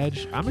over the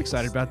edge. I'm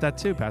excited about that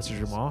too, Pastor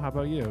Jamal. How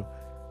about you?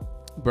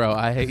 Bro,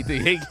 I hate the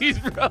Yankees,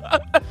 bro.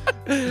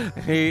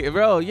 Hey,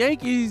 bro,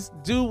 Yankees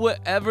do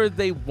whatever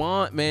they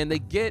want, man. They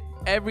get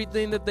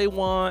everything that they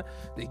want.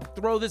 They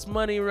throw this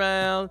money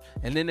around,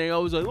 and then they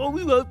always like, oh,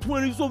 we got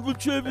 20-something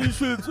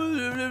championships.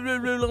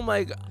 I'm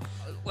like,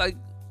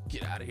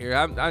 get out of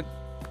here.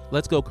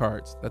 Let's go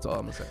Cards. That's all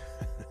I'm gonna say.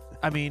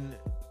 I mean,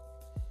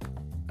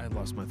 I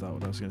lost my thought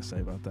what I was going to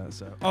say about that.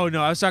 So, oh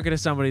no, I was talking to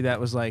somebody that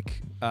was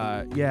like,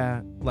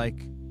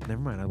 never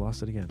mind, I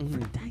lost it again.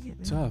 Dang it,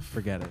 man. Tough.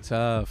 Forget it.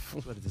 Tough.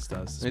 That's what it just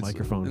does. This It's-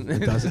 microphone. It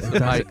does it. It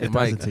does it. It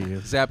does it to you.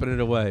 Zapping it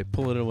away.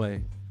 Pull it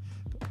away.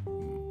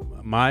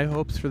 My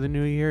hopes for the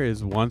new year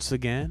is once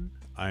again,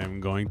 I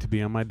am going to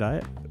be on my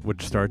diet,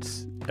 which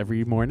starts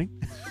every morning.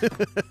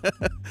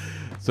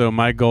 So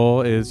my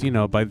goal is,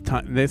 by the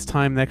time this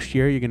time next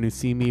year, you're going to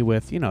see me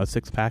with, a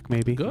 6-pack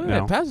maybe. Good.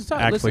 No, Pastor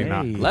Todd, actually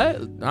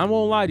listen, not. I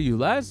won't lie to you.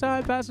 Last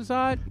time, Pastor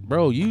Todd,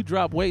 bro, you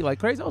dropped weight like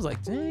crazy. I was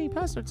like, dang,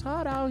 Pastor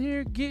Todd out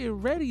here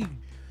getting ready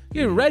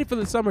for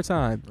the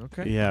summertime.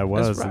 Okay. Yeah, it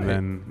was, right.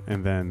 and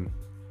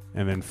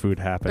then food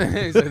happened.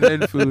 And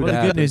then food Well, the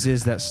happened. good news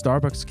is that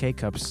Starbucks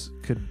K-Cups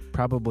could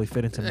probably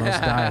fit into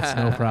most diets,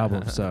 no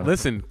problem. So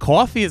Listen,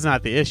 coffee is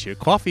not the issue.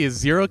 Coffee is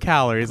 0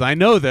 calories. I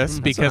know this That's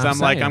because what I'm I'm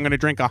like, saying. I'm going to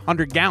drink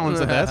 100 gallons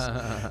of this.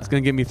 It's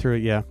going to get me through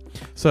it, yeah.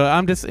 So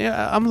I'm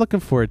looking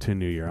forward to a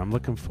new year. I'm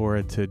looking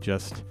forward to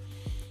just,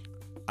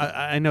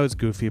 I know it's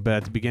goofy, but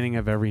at the beginning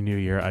of every new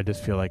year, I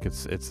just feel like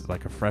it's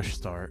like a fresh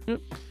start.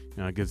 Yep.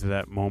 It gives you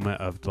that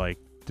moment of like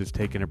just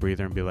taking a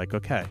breather and be like,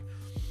 okay,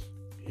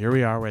 here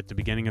we are. We're at the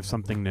beginning of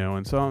something new.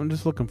 And so I'm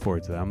just looking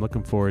forward to that. I'm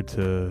looking forward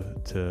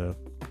to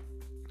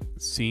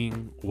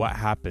seeing what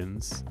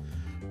happens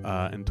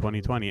in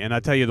 2020. And I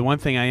tell you, the one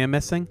thing I am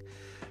missing,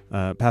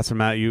 Pastor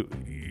Matt, you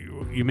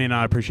may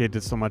not appreciate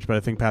this so much, but I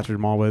think Pastor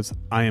Jamal was.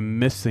 I am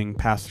missing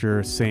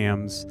Pastor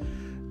Sam's.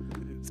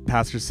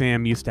 Pastor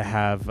Sam used to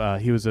have.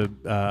 He was a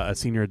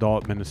senior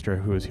adult minister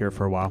who was here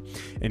for a while,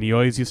 and he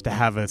always used to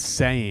have a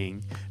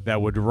saying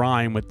that would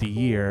rhyme with the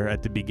year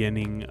at the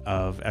beginning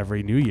of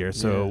every new year.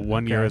 So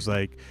one year is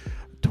like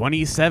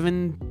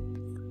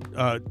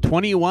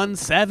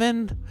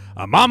 21/7.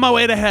 I'm on my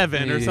way to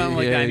heaven or something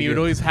like that. And he would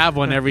always have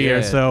one every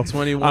year. So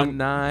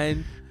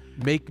 21-9,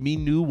 make me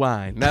new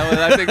wine.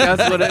 I think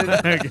that's what it is.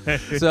 Okay.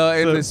 So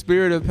in the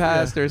spirit of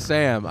Pastor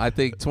Sam, I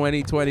think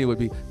 2020 would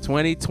be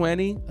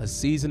 2020, a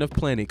season of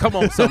plenty. Come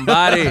on,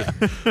 somebody.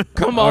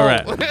 Come on. All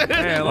right.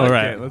 Hey, I All like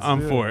right. it. Let's I'm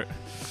do for it.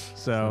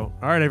 So,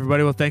 all right,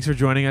 everybody. Well, thanks for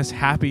joining us.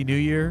 Happy New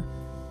Year,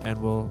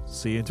 and we'll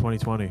see you in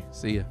 2020.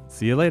 See ya.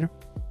 See you later.